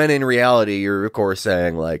 When in reality, you're, of course,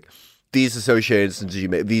 saying, like, these associations,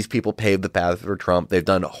 these people paved the path for Trump. They've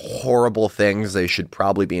done horrible things. They should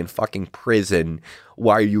probably be in fucking prison.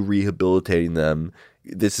 Why are you rehabilitating them?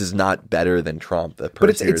 This is not better than Trump, the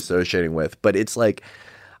person you're associating with. But it's like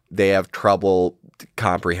they have trouble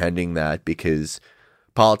comprehending that because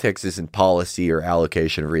politics isn't policy or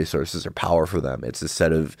allocation of resources or power for them. It's a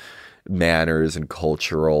set of manners and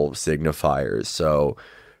cultural signifiers. So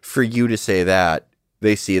for you to say that,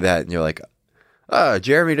 they see that and you're like,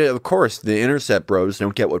 Jeremy, of course, the Intercept bros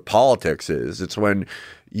don't get what politics is. It's when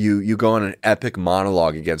you go on an epic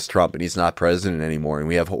monologue against Trump and he's not president anymore, and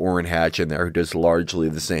we have Orrin Hatch in there who does largely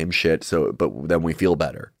the same shit, but then we feel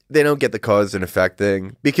better. They don't get the cause and effect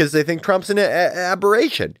thing because they think Trump's an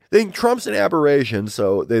aberration. They think Trump's an aberration,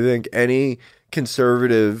 so they think any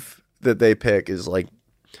conservative that they pick is like,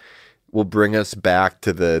 will bring us back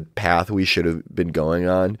to the path we should have been going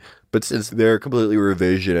on. But since they're completely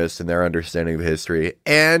revisionist in their understanding of history,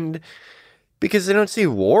 and because they don't see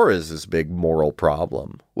war as this big moral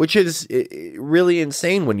problem, which is really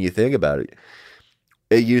insane when you think about it.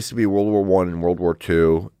 It used to be World War I and World War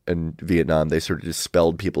II and Vietnam. They sort of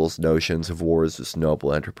dispelled people's notions of war as this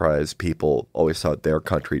noble enterprise. People always thought their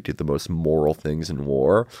country did the most moral things in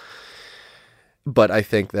war. But I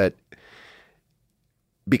think that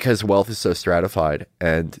because wealth is so stratified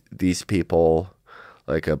and these people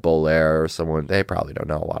like a Bolaire or someone, they probably don't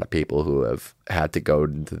know a lot of people who have had to go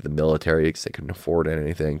into the military because they couldn't afford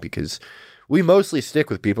anything, because we mostly stick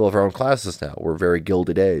with people of our own classes now. We're a very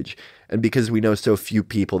Gilded Age. And because we know so few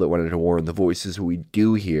people that went into war and the voices we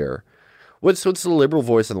do hear, what's the liberal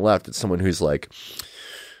voice on the left? It's someone who's like,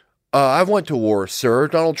 I went to war, sir.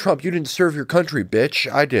 Donald Trump, you didn't serve your country,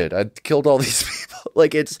 bitch. I did. I killed all these people.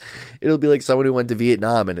 Like it'll be like someone who went to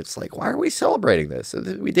Vietnam, and it's like, why are we celebrating this?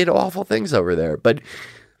 We did awful things over there. But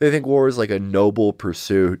they think war is like a noble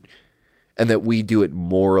pursuit and that we do it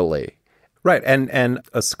morally. Right. And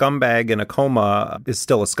a scumbag in a coma is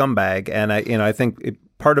still a scumbag. And I think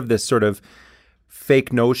part of this sort of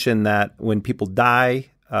fake notion that when people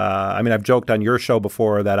die, I've joked on your show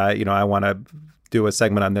before that I want to do a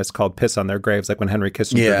segment on this called "Piss on Their Graves," like when Henry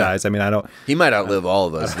Kissinger dies. I don't. He might outlive all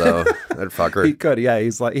of us, though. That fucker. He could. Yeah, he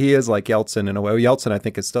is like Yeltsin in a way. Yeltsin, I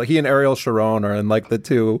think, is still. He and Ariel Sharon are in like the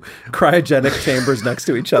two cryogenic chambers next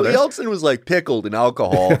to each other. Well, Yeltsin was like pickled in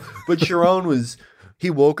alcohol, but Sharon was. He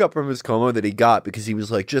woke up from his coma that he got because he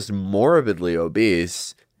was like just morbidly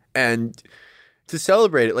obese, and to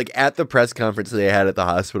celebrate it, like at the press conference they had at the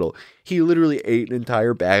hospital, he literally ate an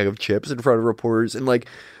entire bag of chips in front of reporters, and like.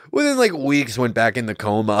 Within like weeks, went back in the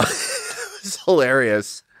coma. It's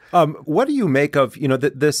hilarious. What do you make of,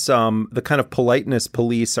 the kind of politeness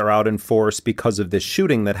police are out in force because of this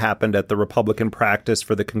shooting that happened at the Republican practice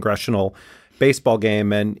for the congressional baseball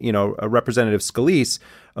game? And, Representative Scalise,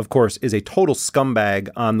 of course, is a total scumbag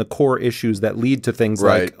on the core issues that lead to things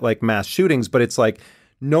like mass shootings. But it's like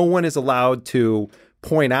no one is allowed to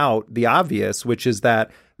point out the obvious, which is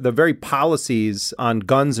that the very policies on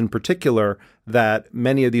guns in particular that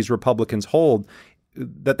many of these Republicans hold,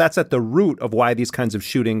 that's at the root of why these kinds of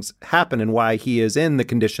shootings happen and why he is in the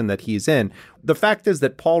condition that he's in. The fact is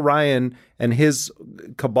that Paul Ryan and his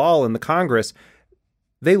cabal in the Congress,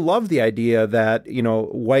 they love the idea that,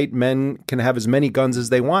 white men can have as many guns as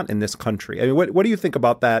they want in this country. I mean, what do you think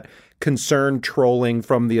about that concerned trolling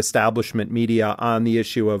from the establishment media on the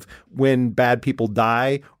issue of when bad people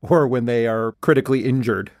die or when they are critically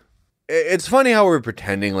injured? It's funny how we're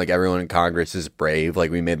pretending like everyone in Congress is brave,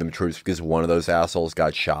 like we made them troops because one of those assholes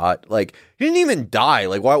got shot. Like, he didn't even die.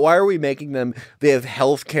 Like, why are we making them? They have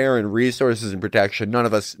health care and resources and protection.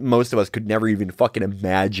 Most of us could never even fucking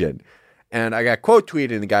imagine. And I got quote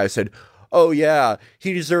tweeted and the guy said, oh yeah,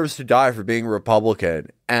 he deserves to die for being a Republican.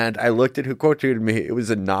 And I looked at who quote tweeted me. It was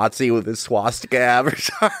a Nazi with a swastika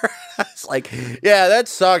avatar. I was like, yeah, that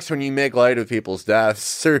sucks when you make light of people's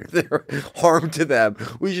deaths or their harm to them.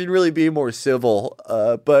 We should really be more civil.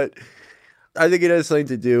 But I think it has something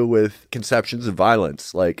to do with conceptions of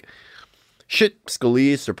violence. Like, shit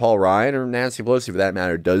Scalise or Paul Ryan or Nancy Pelosi, for that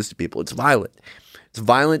matter, does to people. It's violent. It's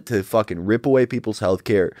violent to fucking rip away people's health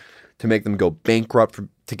care, to make them go bankrupt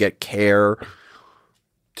to get care,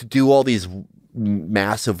 to do all these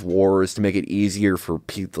massive wars, to make it easier for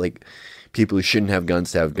people who shouldn't have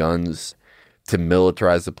guns to have guns, to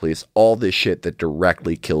militarize the police, all this shit that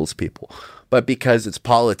directly kills people. But because it's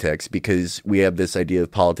politics, because we have this idea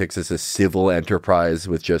of politics as a civil enterprise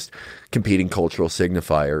with just competing cultural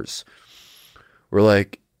signifiers, we're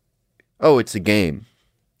like, oh, it's a game.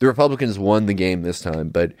 The Republicans won the game this time,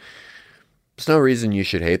 but there's no reason you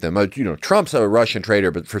should hate them. Trump's a Russian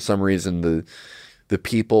traitor, but for some reason the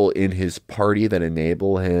people in his party that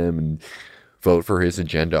enable him and vote for his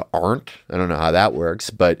agenda aren't. I don't know how that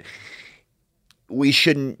works, but we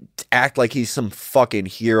shouldn't act like he's some fucking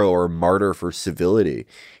hero or martyr for civility.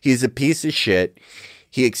 He's a piece of shit.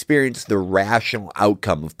 He experienced the rational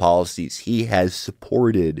outcome of policies he has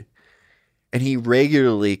supported, and he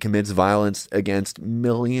regularly commits violence against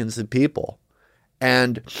millions of people.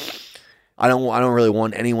 And I don't really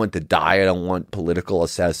want anyone to die. I don't want political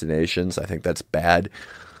assassinations. I think that's bad.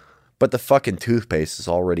 But the fucking toothpaste is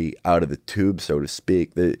already out of the tube, so to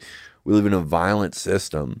speak. We live in a violent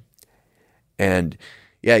system. And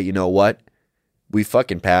yeah, you know what? We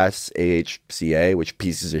fucking passed AHCA, which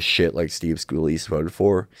pieces of shit like Steve Scalise voted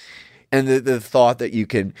for. And the thought that you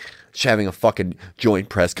can just having a fucking joint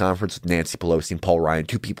press conference with Nancy Pelosi and Paul Ryan,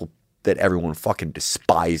 two people that everyone fucking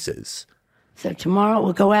despises. So tomorrow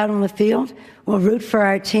we'll go out on the field. We'll root for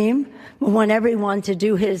our team. We want everyone to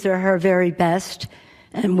do his or her very best.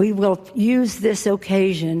 And we will use this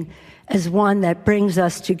occasion as one that brings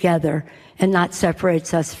us together and not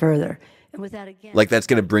separates us further. And with that, again, like that's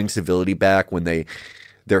going to bring civility back when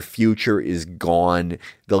their future is gone.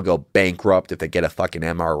 They'll go bankrupt if they get a fucking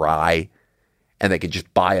MRI and they can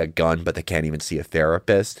just buy a gun, but they can't even see a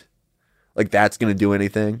therapist. Like that's going to do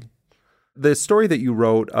anything. The story that you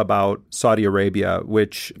wrote about Saudi Arabia,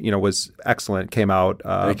 which, was excellent, came out.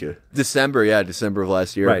 Thank you. December of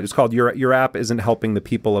last year. Right. It's called Your App Isn't Helping the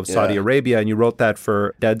People of Saudi Arabia. And you wrote that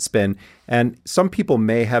for Deadspin. And some people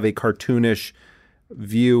may have a cartoonish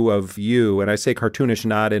view of you. And I say cartoonish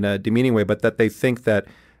not in a demeaning way, but that they think that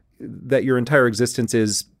your entire existence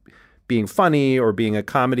is being funny or being a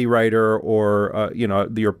comedy writer or,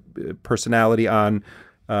 your personality on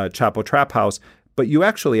Chapo Trap House. But you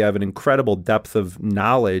actually have an incredible depth of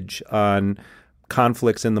knowledge on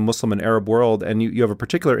conflicts in the Muslim and Arab world, and you have a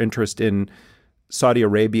particular interest in Saudi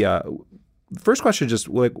Arabia. The first question is just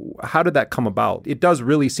like, how did that come about? It does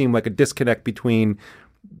really seem like a disconnect between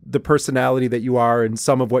the personality that you are and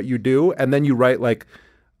some of what you do, and then you write like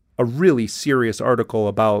a really serious article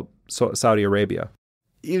about Saudi Arabia.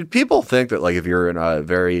 People think that like if you're a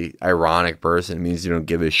very ironic person, it means you don't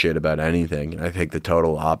give a shit about anything. And I think the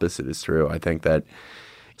total opposite is true. I think that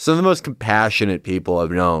some of the most compassionate people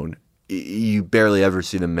I've known, you barely ever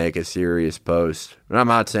see them make a serious post. And I'm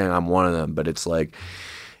not saying I'm one of them, but it's like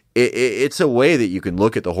it's a way that you can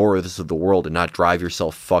look at the horrors of the world and not drive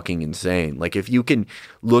yourself fucking insane. Like if you can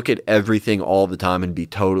look at everything all the time and be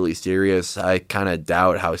totally serious, I kind of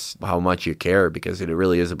doubt how much you care, because it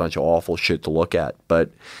really is a bunch of awful shit to look at.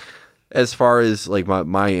 But as far as like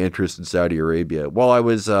my interest in Saudi Arabia, well, I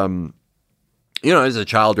was as a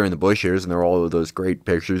child during the Bush years, and there were all of those great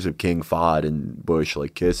pictures of King Fahd and Bush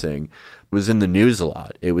like kissing. It was in the news a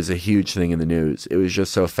lot. It was a huge thing in the news. It was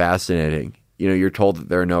just so fascinating. You're told that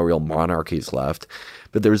there are no real monarchies left,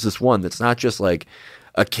 but there's this one that's not just like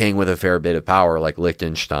a king with a fair bit of power like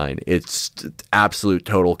Liechtenstein. It's absolute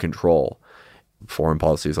total control. Foreign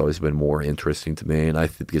policy has always been more interesting to me, and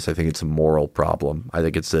because I think it's a moral problem. I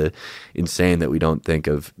think it's insane that we don't think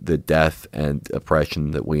of the death and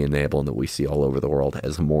oppression that we enable and that we see all over the world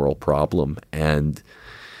as a moral problem. And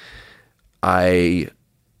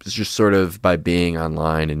it's just sort of by being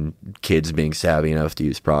online and kids being savvy enough to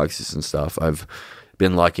use proxies and stuff, I've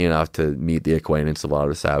been lucky enough to meet the acquaintance of a lot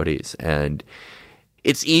of Saudis. And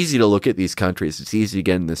it's easy to look at these countries. It's easy to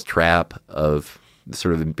get in this trap of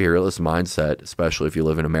sort of imperialist mindset, especially if you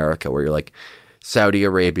live in America, where you're like, Saudi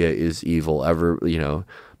Arabia is evil.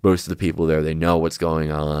 Most of the people there, they know what's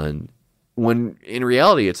going on. When in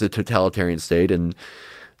reality, it's a totalitarian state, and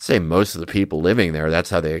say most of the people living there, that's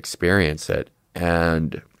how they experience it.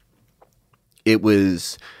 And it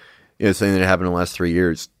was something that happened in the last 3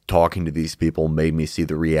 years. Talking to these people made me see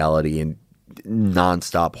the reality and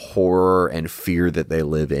nonstop horror and fear that they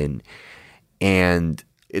live in. And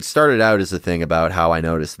it started out as a thing about how I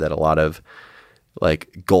noticed that a lot of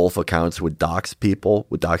like Gulf accounts would dox people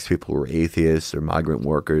who were atheists or migrant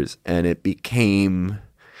workers. And it became,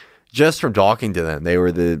 just from talking to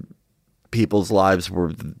them, people's lives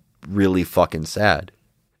were really fucking sad.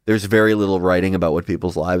 There's very little writing about what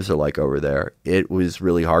people's lives are like over there. It was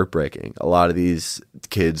really heartbreaking. A lot of these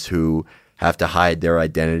kids who have to hide their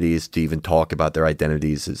identities to even talk about their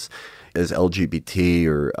identities as LGBT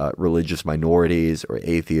or religious minorities or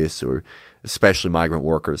atheists, or especially migrant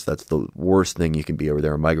workers. That's the worst thing you can be over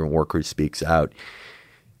there. A migrant worker who speaks out.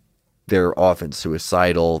 They're often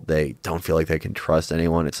suicidal. They don't feel like they can trust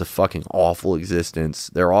anyone. It's a fucking awful existence.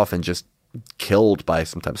 They're often just killed by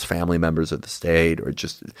sometimes family members of the state or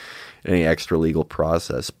just any extra legal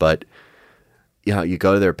process. But you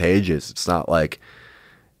go to their pages, it's not like,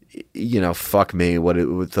 fuck me, what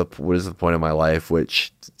is the point of my life,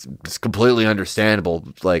 which is completely understandable.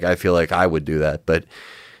 Like I feel like I would do that, but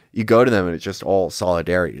you go to them and it's just all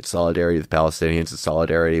solidarity. It's solidarity with Palestinians, it's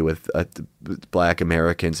solidarity with Black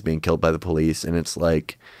Americans being killed by the police. And it's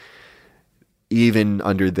like, even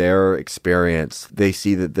under their experience, they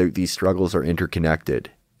see that these struggles are interconnected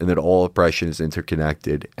and that all oppression is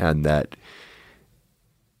interconnected, and that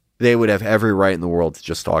they would have every right in the world to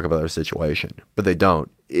just talk about their situation, but they don't.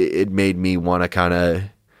 It made me want to kind of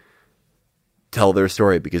tell their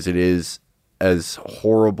story, because it is as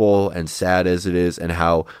horrible and sad as it is, and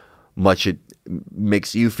how much it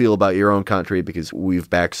makes you feel about your own country, because we've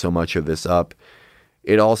backed so much of this up.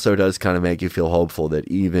 It also does kind of make you feel hopeful that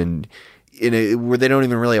even where they don't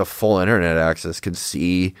even really have full internet access, can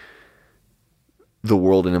see the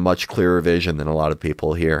world in a much clearer vision than a lot of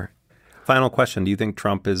people here. Final question. Do you think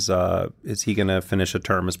Trump is he going to finish a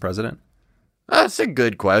term as president? That's a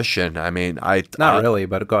good question. I mean, not really,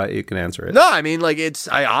 but go ahead, you can answer it. No, I mean, like,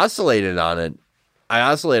 I oscillated on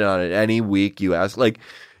it. Any week you ask, like,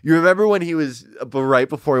 you remember when he was right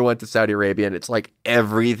before he went to Saudi Arabia, and it's like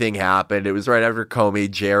everything happened. It was right after Comey,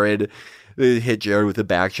 hit Jared with the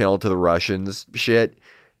back channel to the Russians shit.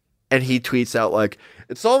 And he tweets out like,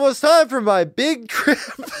 "It's almost time for my big trip.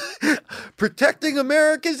 Protecting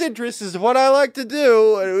America's interests is what I like to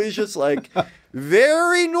do." And it was just like,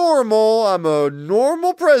 very normal. I'm a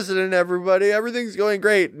normal president, everybody. Everything's going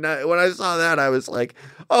great. And when I saw that, I was like,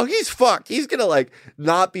 oh, he's fucked. He's going to like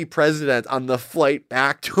not be president on the flight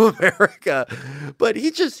back to America. But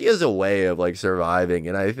he has a way of like surviving.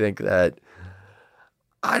 And I think that,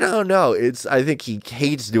 I don't know. I think he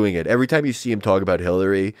hates doing it. Every time you see him talk about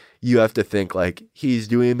Hillary, you have to think like he's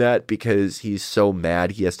doing that because he's so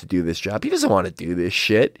mad he has to do this job. He doesn't want to do this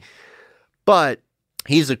shit. But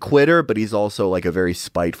he's a quitter, but he's also like a very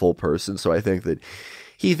spiteful person. So I think that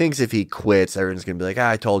he thinks if he quits, everyone's going to be like,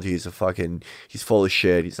 I told you he's full of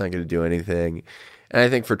shit. He's not going to do anything. And I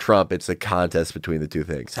think for Trump, it's a contest between the two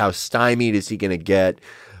things. How stymied is he going to get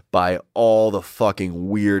by all the fucking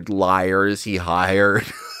weird liars he hired,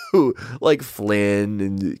 who like Flynn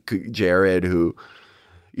and Jared, who,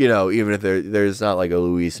 you know, even if there's not like a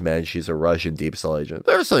Luis Mensch, she's a Russian deep cell agent.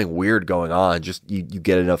 There's something weird going on. Just you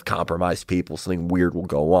get enough compromised people, something weird will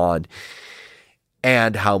go on.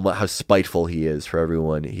 And how spiteful he is for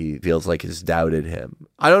everyone he feels like has doubted him.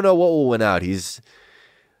 I don't know what will win out.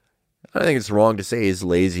 I think it's wrong to say he's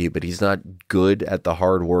lazy, but he's not good at the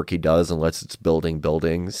hard work he does unless it's building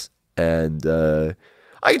buildings. And I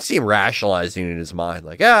can see him rationalizing in his mind,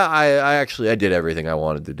 like, yeah, I did everything I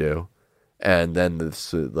wanted to do. And then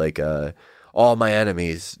this, all my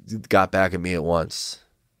enemies got back at me at once.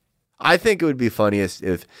 I think it would be funniest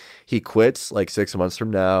if he quits like 6 months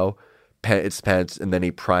from now, it's Pence, and then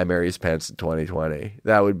he primaries Pence in 2020.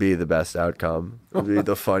 That would be the best outcome. It would be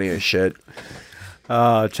the funniest shit.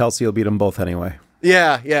 Chelsea will beat them both anyway.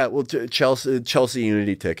 Yeah. Well, Chelsea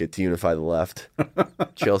unity ticket to unify the left.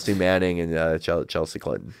 Chelsea Manning and Chelsea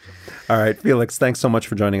Clinton. All right, Felix, thanks so much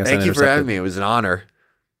for joining us. Thank you for having me. It was an honor.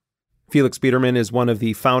 Felix Biederman is one of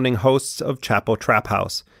the founding hosts of Chapo Trap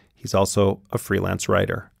House. He's also a freelance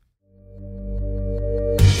writer.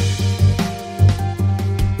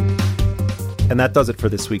 And that does it for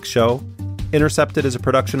this week's show. Intercepted is a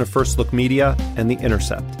production of First Look Media and The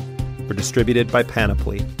Intercept. We're distributed by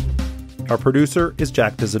Panoply. Our producer is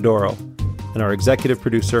Jack Dizadoro, and our executive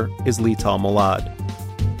producer is Lital Malad.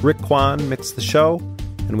 Rick Kwan mixed the show,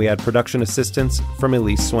 and we had production assistance from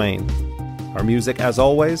Elise Swain. Our music, as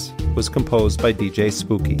always, was composed by DJ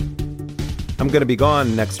Spooky. I'm going to be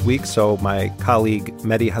gone next week, so my colleague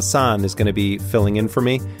Mehdi Hassan is going to be filling in for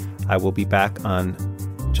me. I will be back on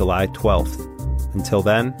July 12th. Until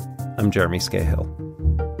then, I'm Jeremy Scahill.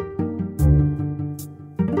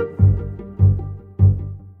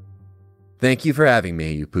 Thank you for having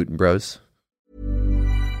me, you Putin bros.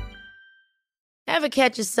 Ever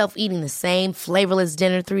catch yourself eating the same flavorless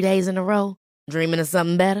dinner 3 days in a row? Dreaming of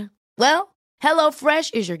something better? Well,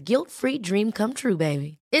 HelloFresh is your guilt-free dream come true,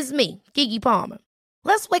 baby. It's me, Keke Palmer.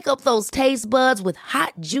 Let's wake up those taste buds with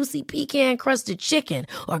hot, juicy pecan-crusted chicken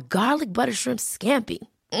or garlic butter shrimp scampi.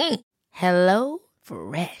 Hello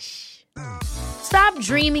Fresh. Stop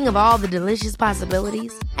dreaming of all the delicious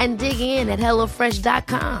possibilities and dig in at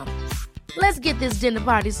HelloFresh.com. Let's get this dinner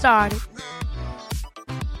party started.